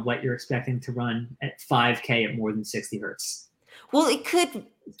don't know what you're expecting to run at 5K at more than 60 hertz. Well,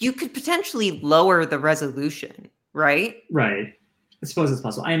 you could potentially lower the resolution, right? Right. I suppose it's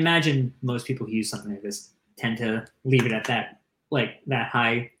possible. I imagine most people who use something like this tend to leave it at that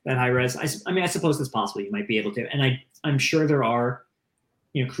high res. I suppose it's possible. You might be able to, and I'm sure there are,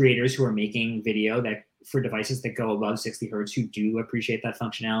 creators who are making video that for devices that go above 60 hertz who do appreciate that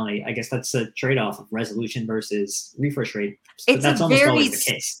functionality. I guess that's a trade-off of resolution versus refresh rate. But that's almost always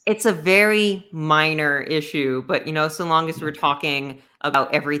the case. It's a very minor issue, but so long as we're talking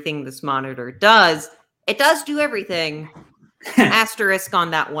about everything this monitor does, it does do everything. Asterisk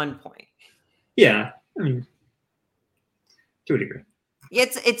on that one point. Yeah, I mean, to a degree.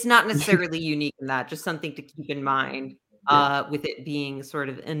 It's not necessarily unique in that, just something to keep in mind with it being sort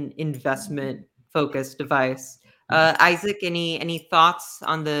of an investment focused device. Isaac, any thoughts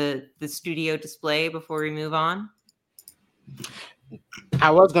on the studio display before we move on?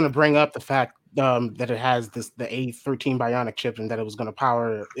 I was going to bring up the fact that it has the A13 Bionic chip and that it was going to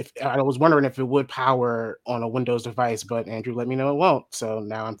power. If I was wondering if it would power on a Windows device, but Andrew let me know it won't. So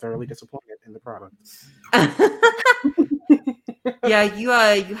now I'm thoroughly disappointed in the product. Yeah, you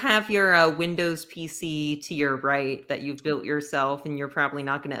have your Windows PC to your right that you've built yourself, and you're probably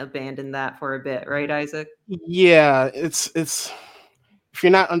not going to abandon that for a bit, right, Isaac? Yeah, it's if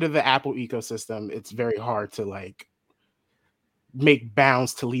you're not under the Apple ecosystem, it's very hard to make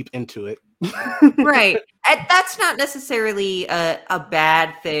bounds to leap into it. Right. And that's not necessarily a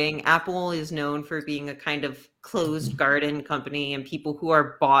bad thing. Apple is known for being a kind of closed garden company, and people who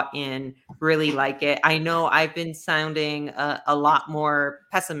are bought in really like it. I know I've been sounding a lot more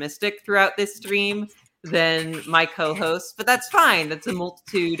pessimistic throughout this stream than my co-hosts, but that's fine. That's a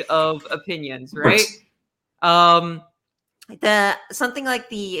multitude of opinions, right? Something like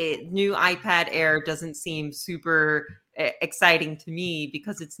the new iPad Air doesn't seem super exciting to me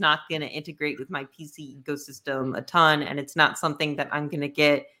because it's not going to integrate with my PC ecosystem a ton, and it's not something that I'm going to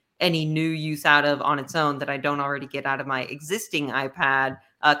get any new use out of on its own that I don't already get out of my existing iPad,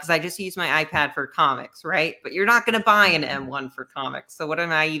 because I just use my iPad for comics, right? But you're not going to buy an M1 for comics, so what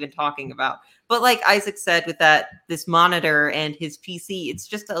am I even talking about? But like Isaac said, with this monitor and his PC, it's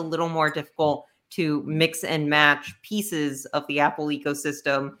just a little more difficult to mix and match pieces of the Apple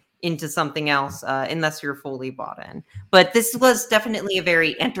ecosystem into something else, unless you're fully bought in. But this was definitely a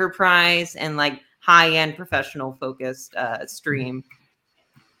very enterprise and high-end professional focused stream.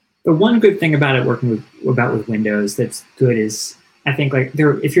 The one good thing about it working with Windows that's good is I think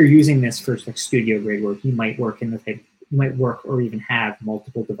if you're using this for studio grade work, you might work or even have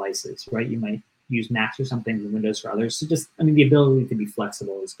multiple devices, right? You might use Macs or something with Windows for others. So the ability to be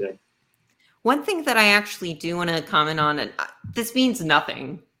flexible is good. One thing that I actually do want to comment on, and this means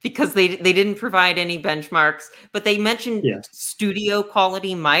nothing because they didn't provide any benchmarks, but they mentioned studio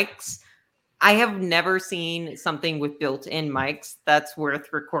quality mics. I have never seen something with built-in mics that's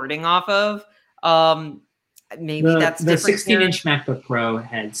worth recording off of. Maybe that's the different. The 16-inch MacBook Pro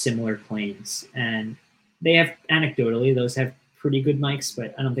had similar claims, and they have anecdotally those have pretty good mics,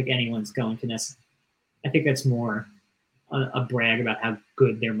 but I don't think anyone's going to I think that's more a brag about how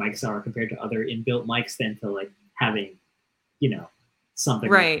good their mics are compared to other inbuilt mics than to having, something.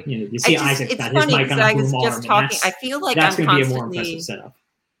 Right. You see Isaac's got his mic on a boom arm. I feel like that's I'm going to be a more impressive setup.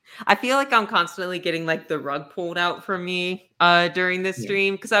 I feel like I'm constantly getting the rug pulled out from me during this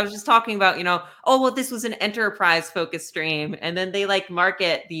stream, because I was just talking about, this was an enterprise focused stream. And then they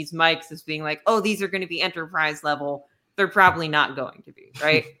market these mics as being these are going to be enterprise level. They're probably not going to be,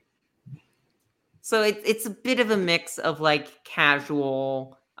 right? So it's a bit of a mix of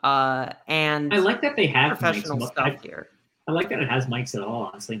casual and I like that they have professional stuff here. I like that it has mics at all,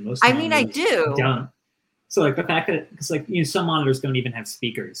 honestly. Most I do. Don't. So the fact that some monitors don't even have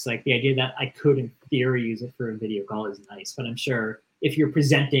speakers. The idea that I could in theory use it for a video call is nice, but I'm sure if you're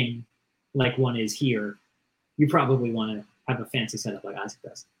presenting like one is here, you probably want to have a fancy setup like Isaac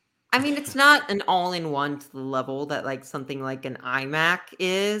does. I mean, it's not an all-in-one to the level that something like an iMac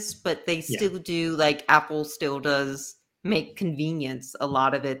is, but they still do Apple still does make convenience a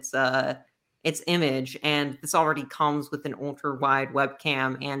lot of its its image, and this already comes with an ultra wide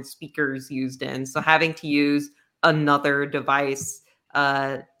webcam and speakers used in. So having to use another device,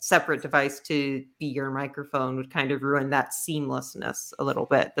 separate device to be your microphone would kind of ruin that seamlessness a little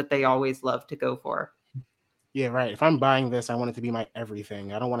bit that they always love to go for. Yeah, right. If I'm buying this, I want it to be my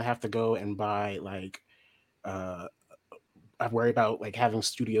everything. I don't want to have to go and buy like I worry about like having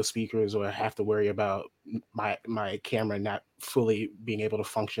studio speakers, or I have to worry about my camera not fully being able to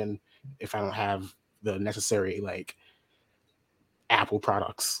function if I don't have the necessary like Apple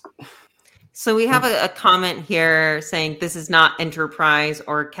products. So we have a comment here saying this is not enterprise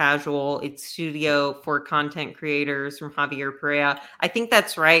or casual. It's studio for content creators from Javier Perea. I think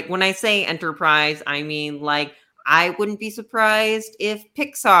that's right. When I say enterprise, I mean like I wouldn't be surprised if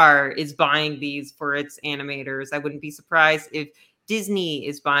Pixar is buying these for its animators. I wouldn't be surprised if Disney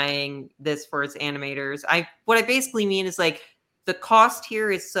is buying this for its animators. What I basically mean is like the cost here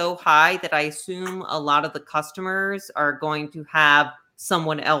is so high that I assume a lot of the customers are going to have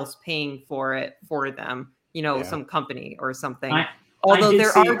someone else paying for it for them, some company or something. Although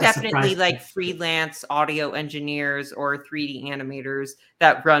there are definitely like freelance audio engineers or 3D animators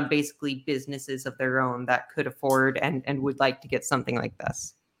that run basically businesses of their own that could afford and would like to get something like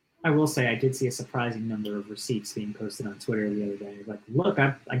this. I will say I did see a surprising number of receipts being posted on Twitter the other day. Like, look,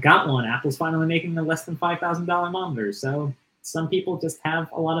 I got one. Apple's finally making the less than $5,000 monitor. So some people just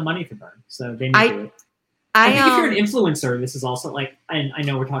have a lot of money to burn. So they may do it. I think if you're an influencer, this is also like, and I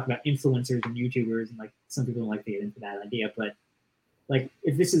know we're talking about influencers and YouTubers, and like some people don't like to get into that idea, but like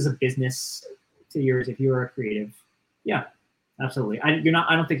if this is a business to yours, if you're a creative, yeah, absolutely. I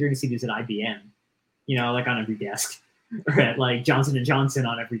don't think you're going to see this at IBM, like on every desk, or at like Johnson & Johnson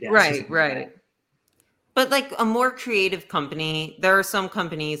on every desk. Right. But like a more creative company, there are some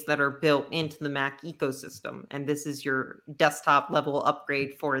companies that are built into the Mac ecosystem, and this is your desktop level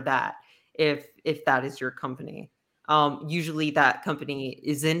upgrade for that. If that is your company, usually that company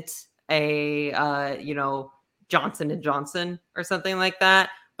isn't a Johnson & Johnson or something like that.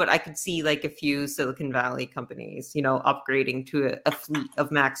 But I could see like a few Silicon Valley companies, upgrading to a fleet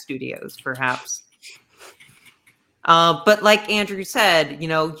of Mac Studios, perhaps. But like Andrew said,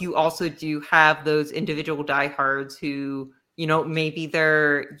 you also do have those individual diehards who, maybe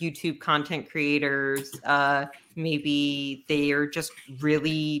they're YouTube content creators. Maybe they are just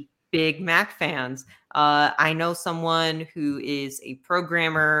really big Mac fans. I know someone who is a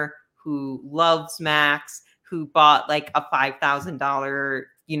programmer who loves Macs, who bought like a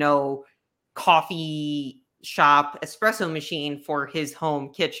 $5,000, coffee shop espresso machine for his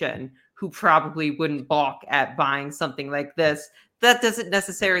home kitchen, who probably wouldn't balk at buying something like this. That doesn't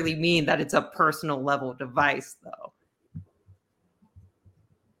necessarily mean that it's a personal level device, though.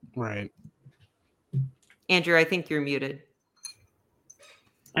 Right. Andrew, I think you're muted.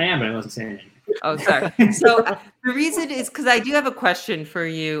 I am, but I wasn't saying anything. Oh, sorry. So the reason is because I do have a question for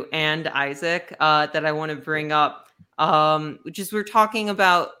you and Isaac that I want to bring up, which is we're talking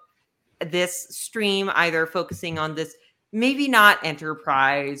about this stream either focusing on this, maybe not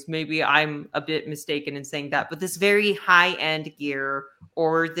enterprise, maybe I'm a bit mistaken in saying that, but this very high-end gear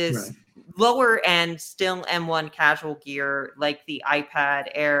or this lower end, still M1 casual gear like the iPad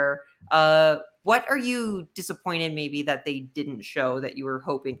Air. What are you disappointed maybe that they didn't show that you were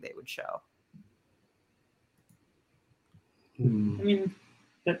hoping they would show? I mean,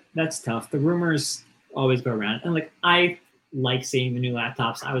 that's tough. The rumors always go around. And like, I like seeing the new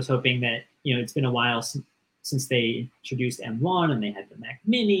laptops. I was hoping that, it's been a while since they introduced M1 and they had the Mac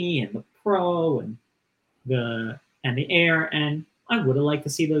Mini and the Pro and the Air. And I would have liked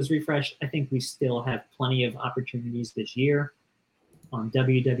to see those refreshed. I think we still have plenty of opportunities this year. On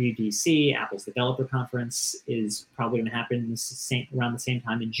WWDC, Apple's developer conference is probably going to happen around the same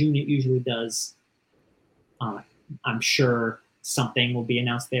time in June. It usually does. I'm sure something will be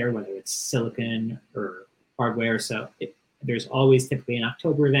announced there, whether it's silicon or hardware. So there's always typically an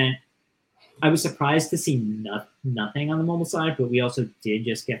October event. I was surprised to see nothing on the mobile side, but we also did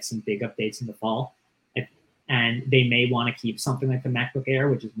just get some big updates in the fall. And they may want to keep something like the MacBook Air,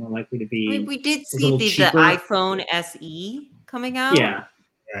 which is more likely to be. We did see the iPhone SE coming out. Yeah.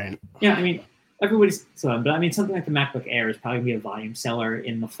 Right. Yeah, I mean, everybody's but I mean, something like the MacBook Air is probably going to be a volume seller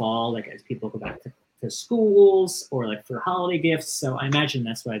in the fall, like as people go back to schools or like for holiday gifts. So I imagine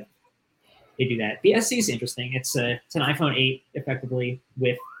that's why they do that. The SE is interesting. It's an iPhone 8 effectively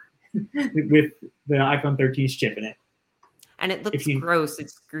with the iPhone 13's chip in it. And it looks gross.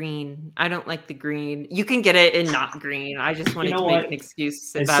 It's green. I don't like the green. You can get it in not green. I just wanted to make an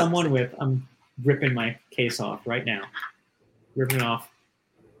excuse. As someone I'm ripping my case off right now. Ripping it off.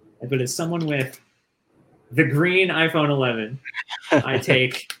 But as someone with The green iPhone 11. I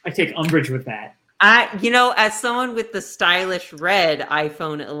take umbrage with that. As someone with the stylish red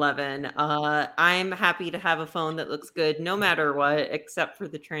iPhone 11, I'm happy to have a phone that looks good no matter what, except for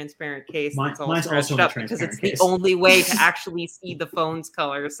the transparent case that's all Mine's scratched also up because it's the only way to actually see the phone's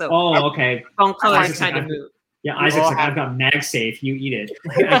color. So, okay. Phone colors kind of move. Yeah, Isaac's like, I've got MagSafe. You eat it.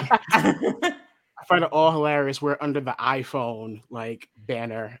 I find it all hilarious. We're under the iPhone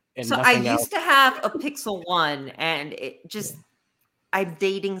banner, and so I used to have a Pixel 1, and it just. I'm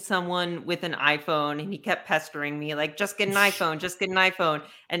dating someone with an iPhone, and he kept pestering me, like, just get an iPhone, just get an iPhone.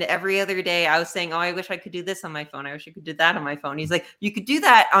 And every other day I was saying, oh, I wish I could do this on my phone. I wish I could do that on my phone. He's like, you could do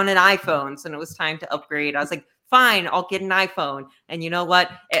that on an iPhone. So it was time to upgrade. I was like, fine, I'll get an iPhone. And you know what?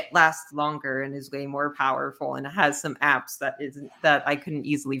 It lasts longer and is way more powerful, and it has some apps that I couldn't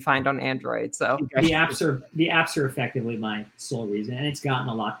easily find on Android. So the apps are effectively my sole reason, and it's gotten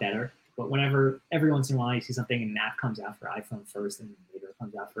a lot better. But whenever, every once in a while, you see something and an app comes out for iPhone first, and later it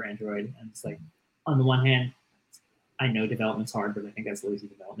comes out for Android, and it's like, on the one hand, I know development's hard, but I think that's lazy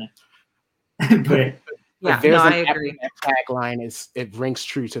development. But I agree. Tagline it rings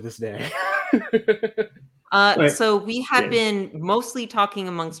true to this day. So we have been mostly talking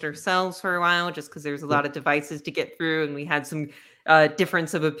amongst ourselves for a while, just because there's a lot of devices to get through, and we had some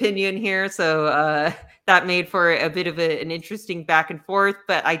difference of opinion here. So that made for a bit of an interesting back and forth.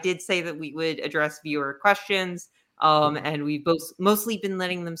 But I did say that we would address viewer questions, and we've mostly been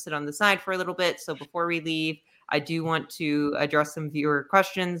letting them sit on the side for a little bit. So before we leave, I do want to address some viewer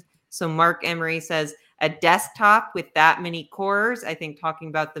questions. So Mark Emery says, a desktop with that many cores, I think talking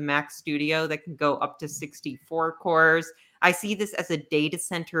about the Mac Studio that can go up to 64 cores. I see this as a data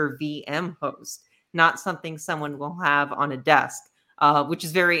center VM host, not something someone will have on a desk, which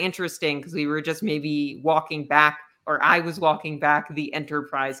is very interesting because we were just maybe walking back, or I was walking back the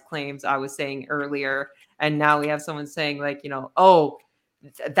enterprise claims I was saying earlier. And now we have someone saying like, oh,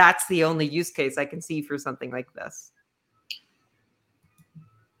 that's the only use case I can see for something like this.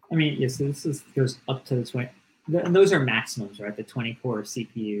 I mean, yes, goes up to the 20. And those are maximums, right? The 20-core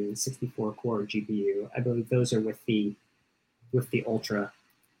CPU, 64-core GPU. I believe those are with the Ultra.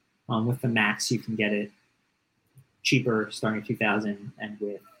 With the Max, you can get it cheaper, starting at 2,000, and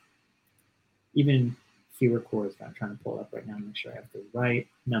with even fewer cores. I'm trying to pull it up right now to make sure I have the right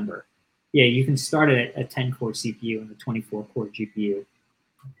number. Yeah, you can start it at a 10-core CPU and a 24-core GPU.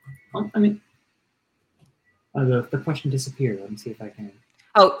 The question disappeared. Let me see if I can.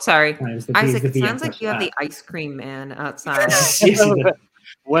 Oh, sorry. Isaac, it sounds like you have the ice cream man outside.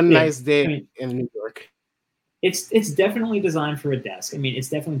 One nice day in New York. It's definitely designed for a desk. I mean, it's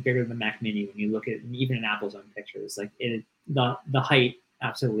definitely bigger than the Mac Mini when you look at even in Apple's own pictures. Like the height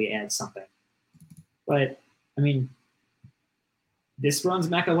absolutely adds something. But I mean, this runs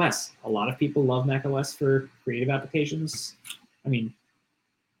Mac OS. A lot of people love Mac OS for creative applications. I mean,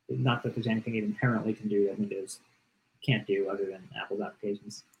 not that there's anything it inherently can do that Windows can't do other than Apple's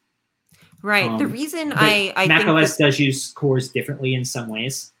applications. Right. The reason I Mac think OS does use cores differently in some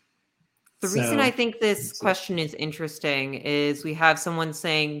ways. The reason I think this question is interesting is we have someone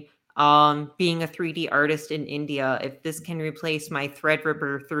saying, being a 3D artist in India, if this can replace my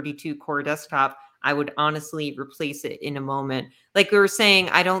Threadripper 32-core desktop, I would honestly replace it in a moment. Like we were saying,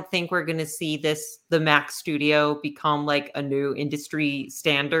 I don't think we're going to see the Mac Studio become like a new industry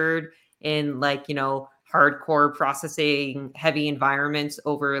standard in hardcore processing heavy environments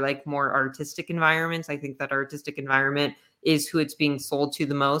over like more artistic environments. I think that artistic environment is who it's being sold to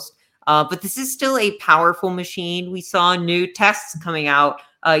the most. But this is still a powerful machine. We saw new tests coming out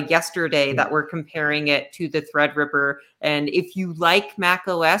yesterday that were comparing it to the Threadripper. And if you like Mac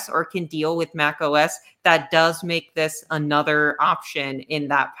OS or can deal with Mac OS, that does make this another option in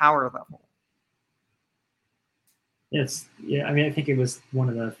that power level. Yes, yeah. I mean, I think it was one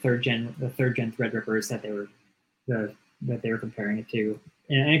of the third gen Threadrippers that they were comparing it to.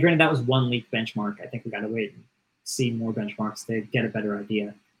 And granted, that was one leak benchmark. I think we got to wait and see more benchmarks to get a better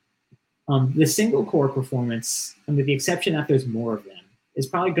idea. The single core performance, and with the exception that there's more of them, is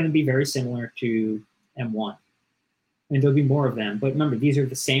probably going to be very similar to M1. I mean, there'll be more of them, but remember, these are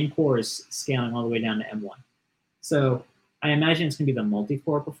the same cores scaling all the way down to M1. So I imagine it's going to be the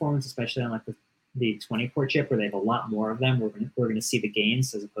multi-core performance, especially on like the 20-core chip, where they have a lot more of them. We're going to see the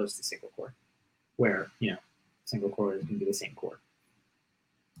gains as opposed to single core, where single core is going to be the same core.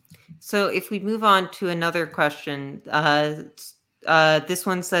 So if we move on to another question, this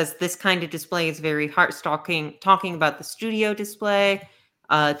one says, this kind of display is very hard. Talking about the Studio display,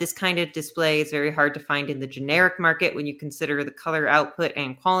 this kind of display is very hard to find in the generic market when you consider the color output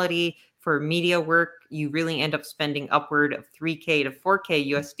and quality. For media work, you really end up spending upward of $3K to $4K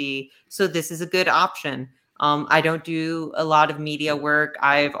USD. So this is a good option. I don't do a lot of media work.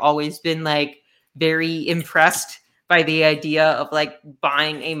 I've always been like very impressed by the idea of like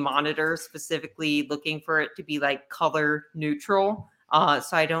buying a monitor, specifically looking for it to be like color neutral.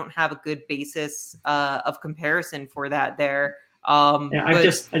 So I don't have a good basis of comparison for that there. Yeah, I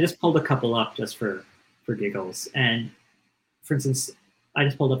just pulled a couple up just for giggles. And for instance, I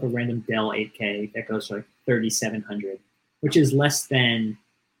just pulled up a random Dell 8K that goes for like 3,700, which is less than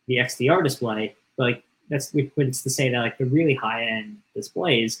the XDR display. But like but it's to say that like the really high end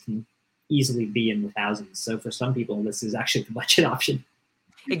displays can easily be in the thousands. So for some people, this is actually the budget option.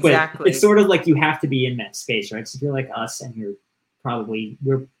 Exactly. But it's sort of like you have to be in that space, right? So if you're like us and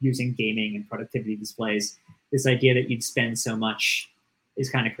we're using gaming and productivity displays, this idea that you'd spend so much is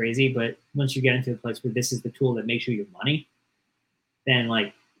kind of crazy. But once you get into a place where this is the tool that makes you your money, then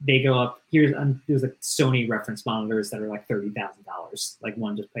like they go up. There's like Sony reference monitors that are like $30,000. Like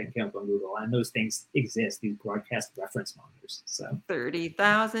one just came up on Google, and those things exist. These broadcast reference monitors. So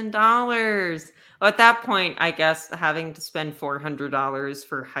 $30,000. Well, at that point, I guess having to spend $400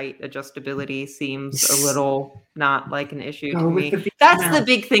 for height adjustability seems a little not like an issue to me. That's the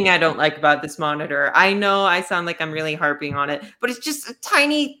big thing I don't like about this monitor. I know I sound like I'm really harping on it, but it's just a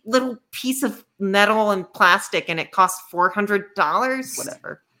tiny little piece of metal and plastic, and it costs $400.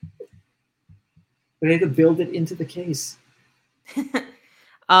 Whatever. They had to build it into the case.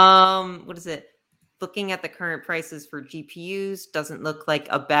 What is it? Looking at the current prices for GPUs doesn't look like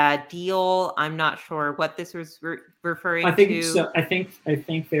a bad deal. I'm not sure what this was referring to. So. I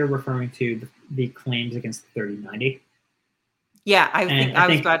think they're referring to the claims against the 3090. Yeah, I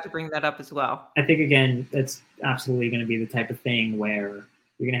was about to bring that up as well. I think again, that's absolutely going to be the type of thing where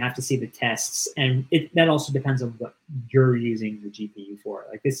you're going to have to see the tests, and that also depends on what you're using the GPU for.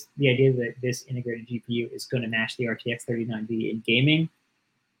 Like the idea that this integrated GPU is going to match the RTX 3090 in gaming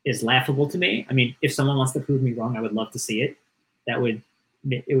is laughable to me. I mean, if someone wants to prove me wrong, I would love to see it. It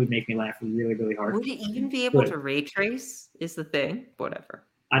would make me laugh really, really hard. Would it even be able to ray trace? Is the thing? Whatever.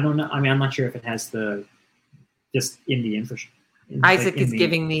 I don't know. I mean, I'm not sure if it has just in the infrastructure. Isaac is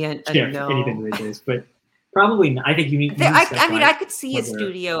giving me a no. Anything ray trace, but probably not. I think you need. I could see a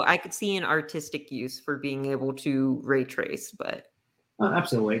studio. I could see an artistic use for being able to ray trace, but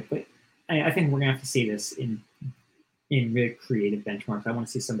absolutely. But I think we're gonna have to see this in really creative benchmarks. I want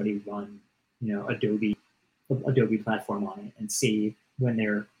to see somebody run, Adobe platform on it and see when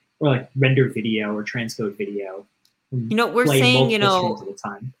or like render video or transcode video. We're saying, at a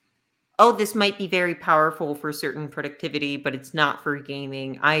time. Oh, this might be very powerful for certain productivity, but it's not for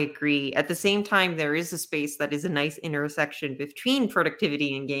gaming. I agree. At the same time, there is a space that is a nice intersection between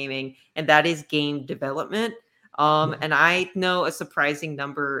productivity and gaming, and that is game development. And I know a surprising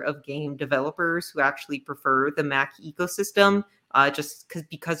number of game developers who actually prefer the Mac ecosystem, just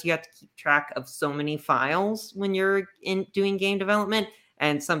because you have to keep track of so many files when you're doing game development.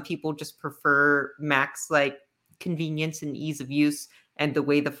 And some people just prefer Mac's like convenience and ease of use and the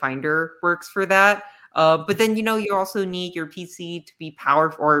way the Finder works for that. But then, you also need your PC to be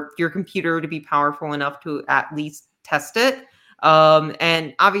powerful, or your computer to be powerful enough to at least test it.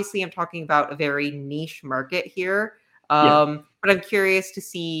 And obviously I'm talking about a very niche market here. But I'm curious to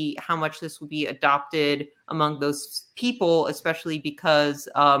see how much this will be adopted among those people, especially because,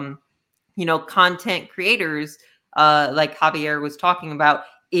 content creators, like Javier was talking about,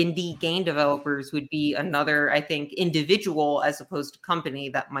 indie game developers would be another, I think, individual as opposed to company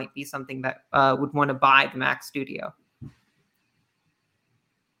that might be something that would want to buy the Mac Studio.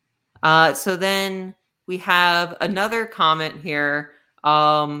 So then we have another comment here,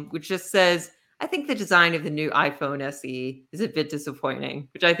 which just says, I think the design of the new iPhone SE is a bit disappointing,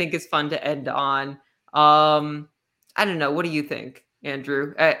 which I think is fun to end on. I don't know. What do you think,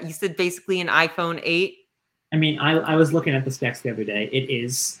 Andrew? You said basically an iPhone 8. I mean, I was looking at the specs the other day. It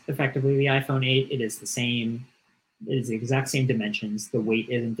is effectively the iPhone 8. It is the same. It is the exact same dimensions. The weight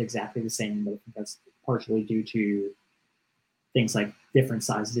isn't exactly the same, but I think that's partially due to things like different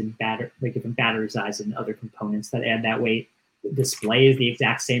sizes in different battery sizes and other components that add that weight. The display is the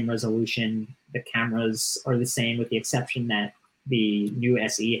exact same resolution. The cameras are the same, with the exception that the new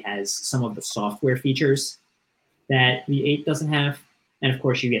SE has some of the software features that the 8 doesn't have. And of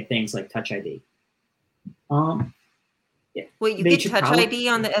course, you get things like Touch ID. Yeah. Wait, you get Touch ID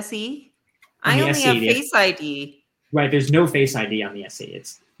on the SE? I only have Face ID. Right, there's no Face ID on the SE.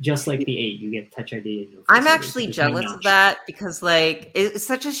 It's just like the 8. You get Touch ID. And no Face I'm actually jealous of that because, it's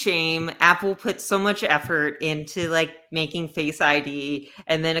such a shame. Apple put so much effort into, making Face ID,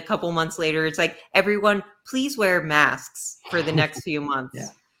 and then a couple months later, it's like, everyone, please wear masks for the next few months. Yeah.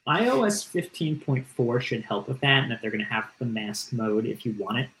 iOS 15.4 should help with that, and that they're going to have the mask mode if you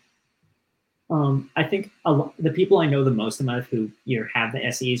want it. I think the people I know the most amount of who either have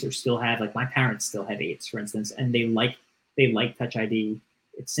the SEs or still have, like my parents still have 8s, for instance, and they like Touch ID.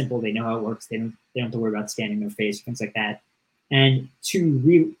 It's simple. They know how it works. They don't have to worry about scanning their face, things like that. And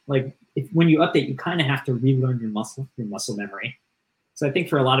when you update, you kind of have to relearn your muscle memory. So I think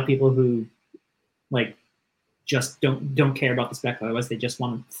for a lot of people who like just don't care about the spec, otherwise they just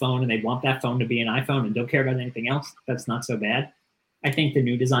want a phone and they want that phone to be an iPhone and don't care about anything else, that's not so bad. I think the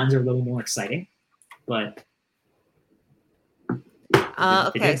new designs are a little more exciting, but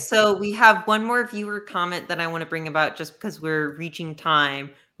okay, so we have one more viewer comment that I want to bring about just because we're reaching time,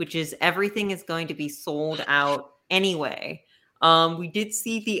 which is everything is going to be sold out anyway. We did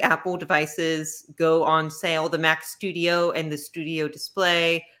see the Apple devices go on sale. The Mac Studio and the Studio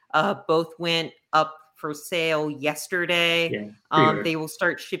Display both went up for sale yesterday. Yeah, they will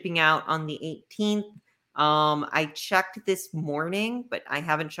start shipping out on the 18th. I checked this morning, but I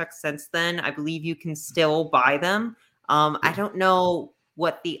haven't checked since then. I believe you can still buy them. I don't know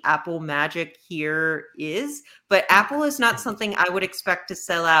what the Apple magic here is, but Apple is not something I would expect to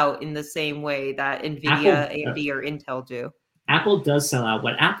sell out in the same way that NVIDIA, AMD, or Intel do. Apple does sell out.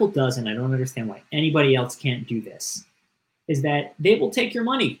 What Apple does, and I don't understand why anybody else can't do this, is that they will take your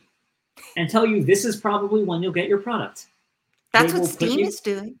money and tell you this is probably when you'll get your product. That's what Steam is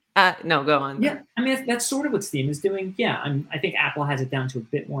doing. No, go on. Yeah, I mean, that's sort of what Steam is doing. Yeah, I think Apple has it down to a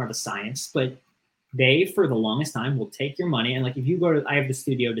bit more of a science, but they, for the longest time, will take your money. And like, if you go to, I have the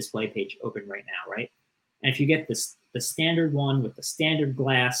Studio Display page open right now, right? And if you get the standard one with the standard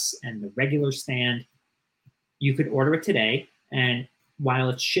glass and the regular stand, you could order it today. And while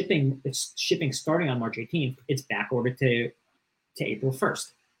it's shipping starting on March 18th, it's back ordered to April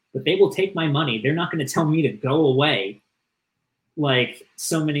 1st. But they will take my money. They're not going to tell me to go away like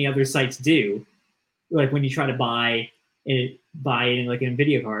so many other sites do. Like when you try to buy it like an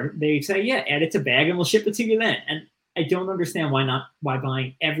NVIDIA card, they say, yeah, add it to bag and we'll ship it to you then. And I don't understand why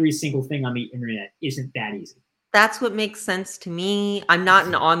buying every single thing on the internet isn't that easy. That's what makes sense to me. I'm not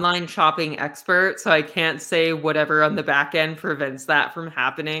an online shopping expert, so I can't say whatever on the back end prevents that from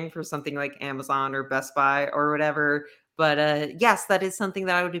happening for something like Amazon or Best Buy or whatever. But yes, that is something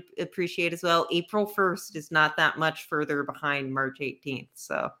that I would appreciate as well. April 1st is not that much further behind March 18th.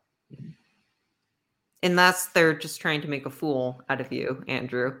 So unless they're just trying to make a fool out of you,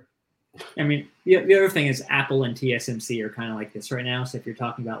 Andrew. I mean, the other thing is Apple and TSMC are kind of like this right now. So if you're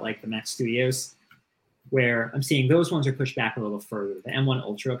talking about like the Mac Studios, where I'm seeing those ones are pushed back a little further. The M1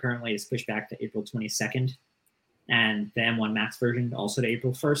 Ultra currently is pushed back to April 22nd, and the M1 Max version also to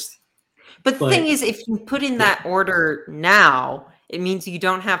April 1st. But the thing is, if you put in that order now, it means you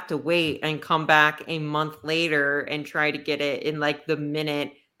don't have to wait and come back a month later and try to get it in like the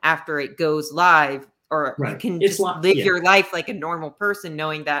minute after it goes live. Or you can just live your life like a normal person,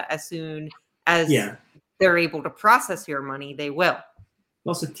 knowing that as soon as they're able to process your money, they will.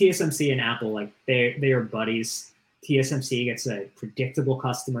 Also, TSMC and Apple, like they are buddies. TSMC gets a predictable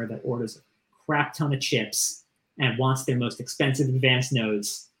customer that orders a crap ton of chips and wants their most expensive advanced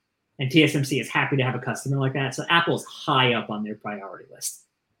nodes. And TSMC is happy to have a customer like that. So Apple's high up on their priority list.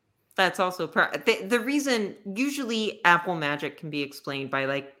 That's also the reason. Usually Apple magic can be explained by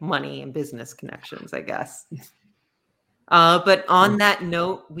like money and business connections, I guess. But on that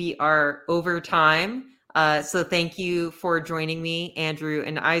note, we are over time. So thank you for joining me, Andrew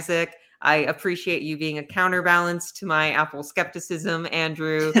and Isaac. I appreciate you being a counterbalance to my Apple skepticism,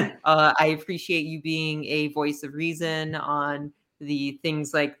 Andrew. I appreciate you being a voice of reason on the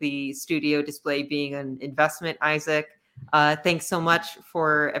things like the Studio Display being an investment, Isaac. Thanks so much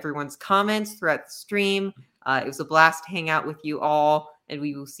for everyone's comments throughout the stream. It was a blast to hang out with you all, and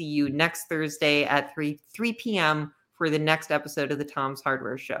we will see you next Thursday at 3 p.m. for the next episode of the Tom's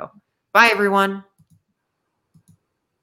Hardware Show. Bye, everyone.